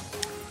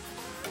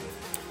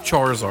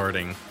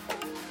 Charizarding.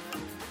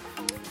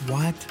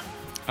 What?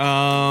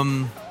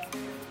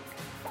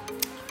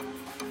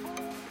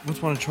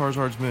 What's one of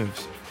Charizard's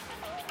moves?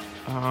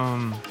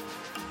 I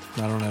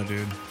don't know,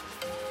 dude.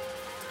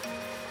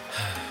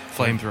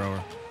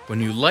 Flamethrower. When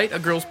you light a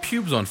girl's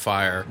pubes on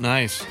fire,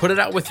 nice. Put it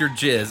out with your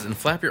jizz and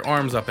flap your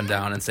arms up and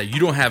down and say,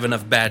 "You don't have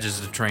enough badges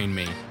to train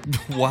me."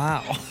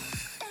 Wow.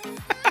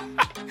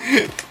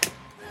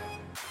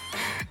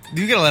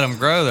 You gotta let them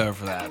grow though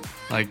for that.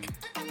 Like,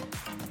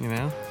 you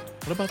know.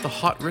 What about the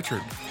Hot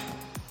Richard?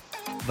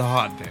 The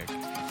hot dick.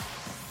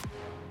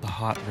 The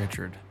Hot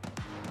Richard.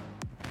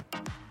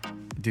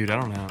 Dude, I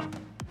don't know.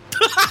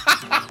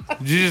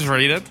 Did you just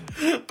read it?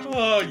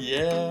 Oh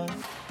yeah.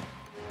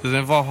 Does it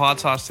involve hot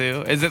sauce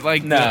too? Is it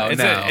like no?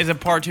 Is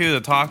it part 2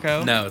 of the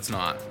taco? No, it's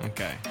not.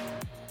 Okay.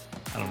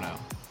 I don't know.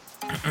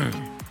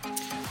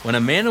 When a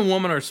man and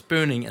woman are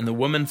spooning and the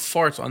woman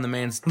farts on the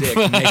man's dick,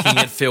 making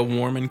it feel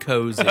warm and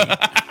cozy.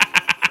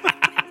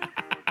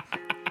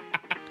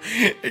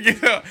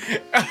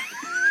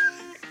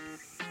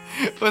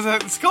 Was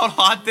that? It's called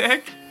Hot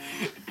Dick.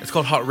 It's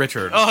called Hot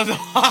Richard. Oh, the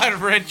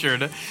Hot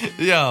Richard.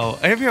 Yo,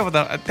 I feel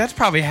that that's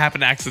probably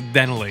happened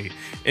accidentally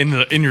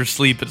in your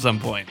sleep at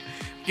some point.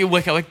 You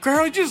wake up like,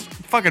 girl, you just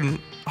fucking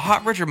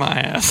Hot Richard my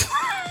ass.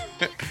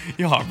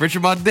 You Hot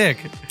Richard my dick.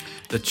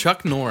 The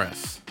Chuck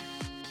Norris.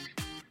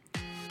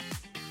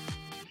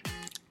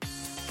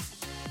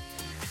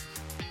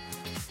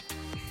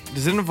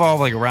 Does it involve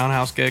like a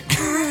roundhouse kick?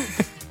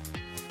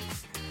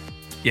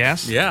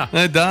 Yes? Yeah.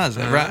 It does.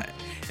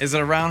 Is it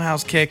a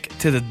roundhouse kick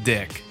to the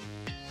dick?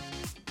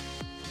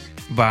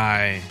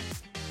 By...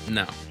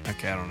 No.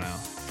 Okay, I don't know.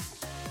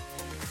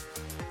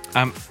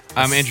 I'm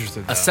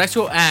interested, though. A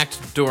sexual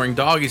act during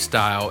doggy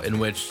style in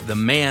which the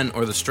man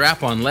or the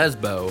strap-on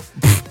lesbo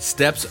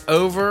steps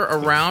over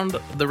around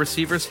the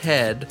receiver's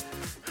head.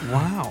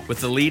 Wow. With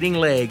the leading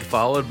leg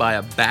followed by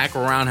a back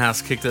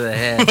roundhouse kick to the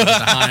head with the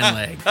hind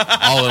leg.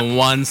 All in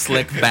one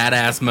slick,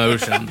 badass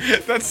motion.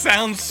 That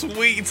sounds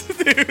sweet,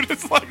 dude.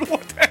 It's like,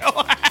 what the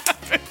hell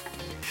happened?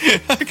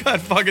 I got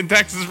fucking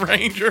Texas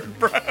Ranger,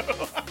 bro.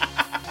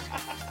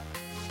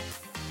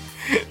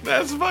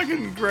 That's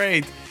fucking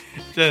great.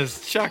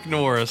 Just Chuck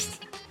Norris.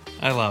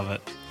 I love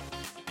it.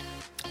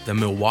 The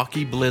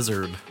Milwaukee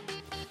Blizzard.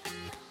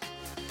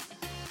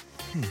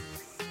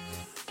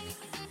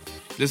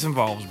 This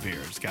involves beer.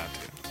 It's got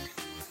to.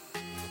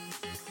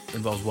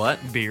 Involves what?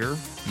 Beer?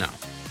 No.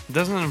 It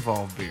doesn't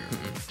involve beer.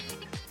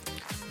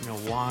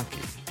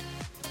 Milwaukee.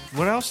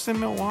 What else is in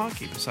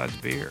Milwaukee besides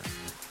beer?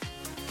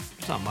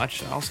 There's not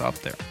much else up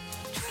there.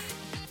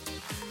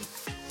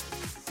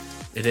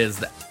 It is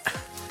the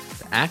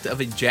act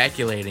of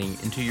ejaculating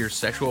into your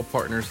sexual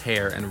partner's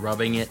hair and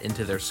rubbing it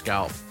into their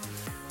scalp.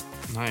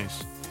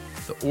 Nice.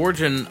 The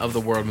origin of the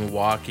word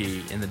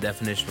Milwaukee in the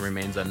definition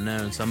remains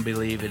unknown. Some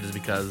believe it is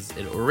because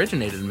it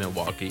originated in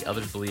Milwaukee.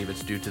 Others believe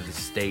it's due to the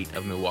state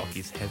of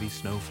Milwaukee's heavy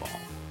snowfall.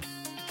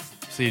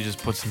 So you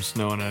just put some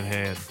snow on that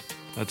head.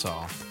 That's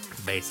all.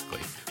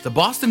 Basically. The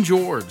Boston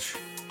George.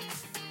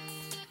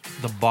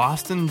 The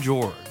Boston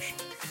George.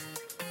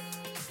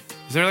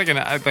 Is there like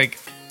I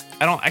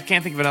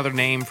can't think of another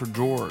name for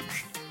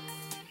George.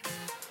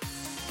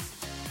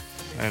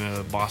 I know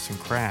the Boston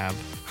Crab.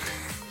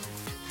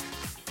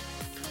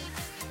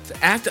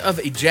 The act of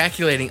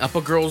ejaculating up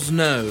a girl's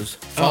nose,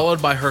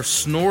 followed by her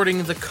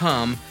snorting the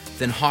cum,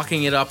 then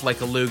hawking it up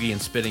like a loogie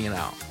and spitting it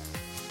out.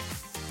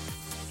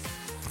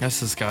 That's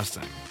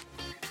disgusting.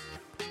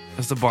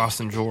 That's the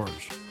Boston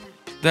George.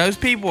 Those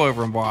people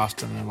over in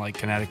Boston and like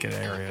Connecticut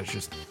area, it's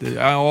just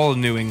all of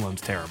New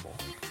England's terrible.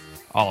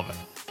 All of it.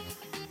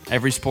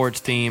 Every sports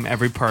team,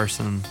 every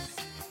person,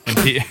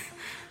 and,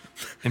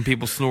 and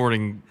people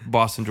snorting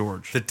Boston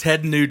George. The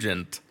Ted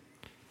Nugent.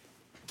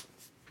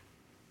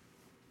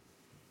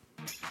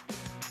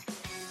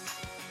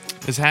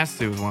 This has to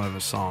do with one of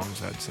his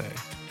songs, I'd say.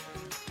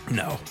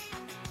 No.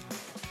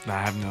 I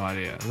have no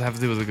idea. Does it have to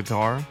do with the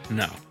guitar?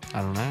 No.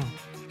 I don't know.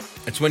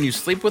 It's when you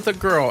sleep with a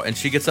girl and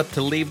she gets up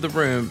to leave the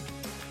room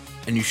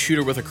and you shoot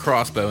her with a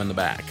crossbow in the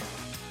back.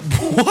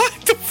 What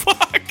the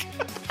fuck?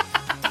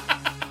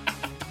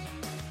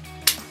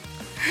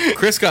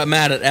 Chris got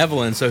mad at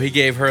Evelyn, so he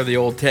gave her the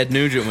old Ted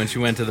Nugent when she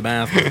went to the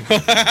bathroom.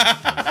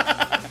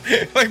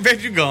 Like, bet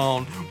you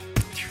gone.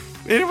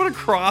 Hit him with a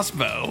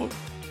crossbow.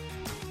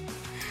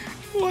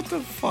 What the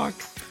fuck?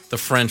 The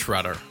French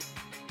rudder.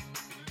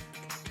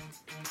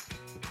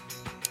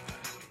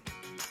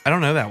 I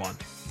don't know that one.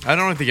 I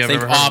don't think I've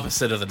Think ever heard.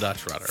 opposite of the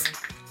Dutch rudder.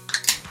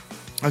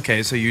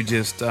 Okay, so you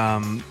just you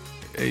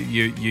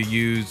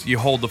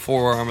hold the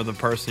forearm of the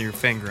person you're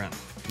fingering,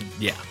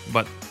 Yeah.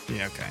 but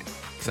yeah, okay,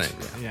 Same.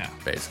 yeah,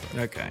 Basically.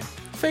 okay.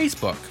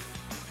 Facebook.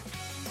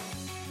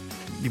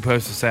 You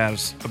post a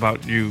status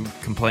about you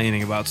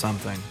complaining about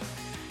something,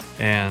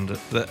 and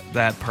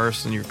that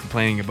person you're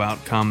complaining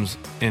about comes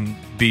and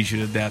beats you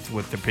to death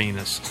with their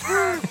penis.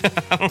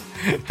 I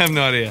have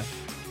no idea.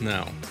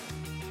 No.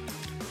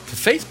 To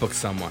Facebook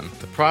someone,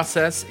 the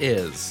process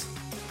is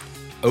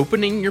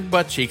opening your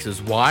butt cheeks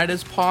as wide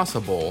as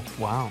possible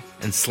Wow.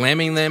 and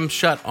slamming them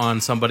shut on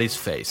somebody's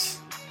face.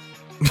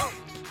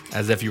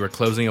 As if you were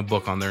closing a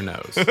book on their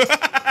nose.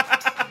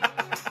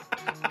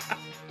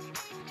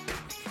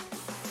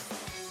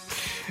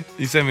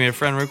 You sent me a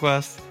friend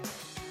request?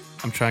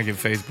 I'm trying to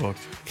get Facebook.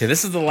 Okay,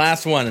 this is the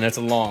last one, and it's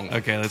a long one.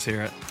 Okay, let's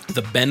hear it.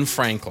 The Ben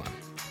Franklin.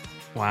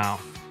 Wow.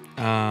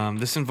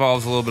 This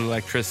involves a little bit of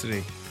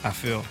electricity, I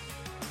feel.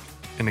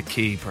 And a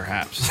key,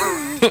 perhaps.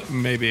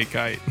 Maybe a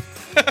kite.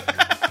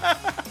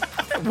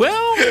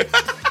 Well,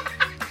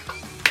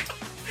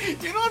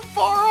 You're not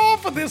far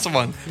off with this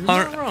one. You're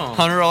not wrong.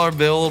 $100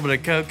 bill, a little bit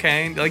of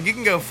cocaine. Like, you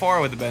can go far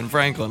with the Ben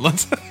Franklin.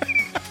 Let's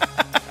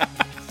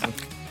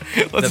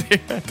hear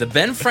it. the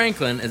Ben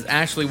Franklin is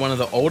actually one of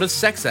the oldest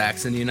sex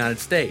acts in the United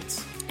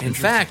States. In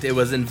fact, it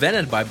was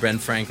invented by Ben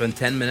Franklin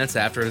 10 minutes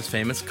after his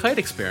famous kite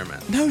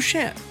experiment. No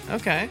shit.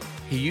 Okay.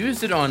 He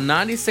used it on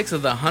 96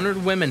 of the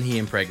 100 women he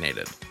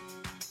impregnated.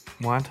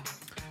 What?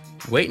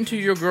 Wait until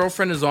your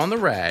girlfriend is on the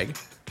rag.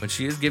 When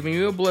she is giving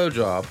you a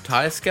blowjob,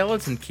 tie a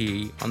skeleton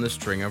key on the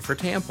string of her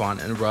tampon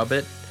and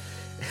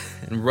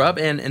rub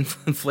an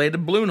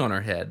inflated balloon on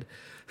her head.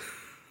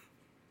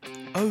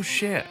 Oh,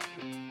 shit.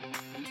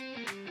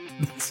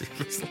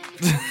 Seriously.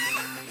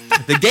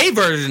 The gay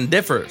version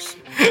differs.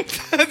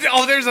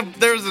 Oh, there's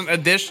an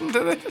addition to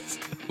this?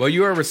 While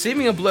you are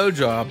receiving a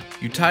blowjob,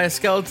 you tie a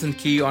skeleton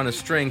key on a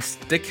string,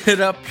 stick it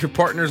up your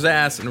partner's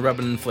ass, and rub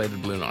an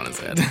inflated balloon on his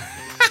head.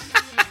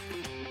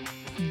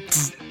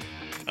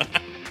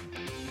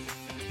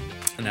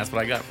 And that's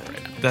what I got for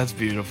right now. That's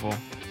beautiful.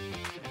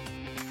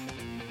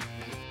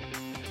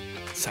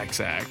 Sex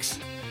acts.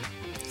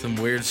 Some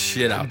weird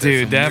shit out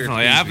there. Dude, Some weird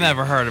definitely. things I've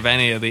never heard of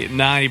any of the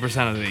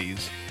 90% of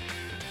these.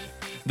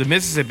 The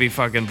Mississippi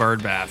fucking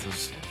bird bath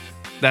is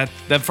that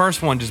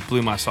first one just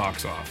blew my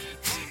socks off.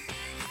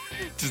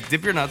 Just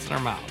dip your nuts in her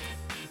mouth.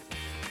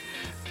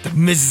 The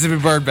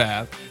Mississippi bird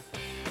bath.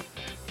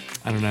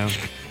 I don't know.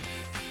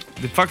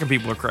 The fucking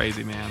people are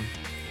crazy, man.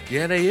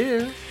 Yeah, they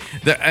is.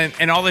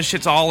 And all this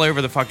shit's all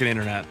over the fucking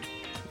internet.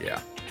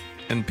 Yeah.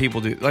 And people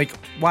do. Like,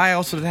 why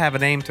else would it have a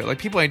name to it? Like,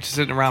 people ain't just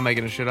sitting around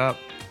making this shit up.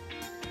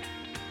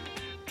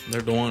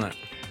 They're doing it.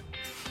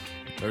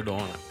 They're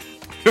doing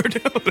it. They're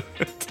doing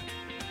it.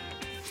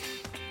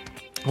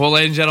 Well,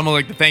 ladies and gentlemen, I'd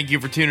like to thank you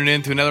for tuning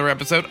in to another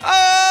episode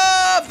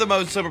of the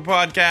Most Sober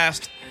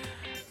Podcast.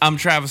 I'm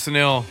Travis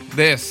Anil.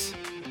 This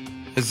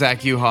is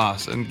Zach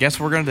Uhas. And guess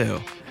what we're going to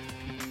do?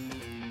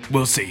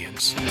 We'll see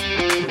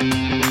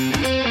you.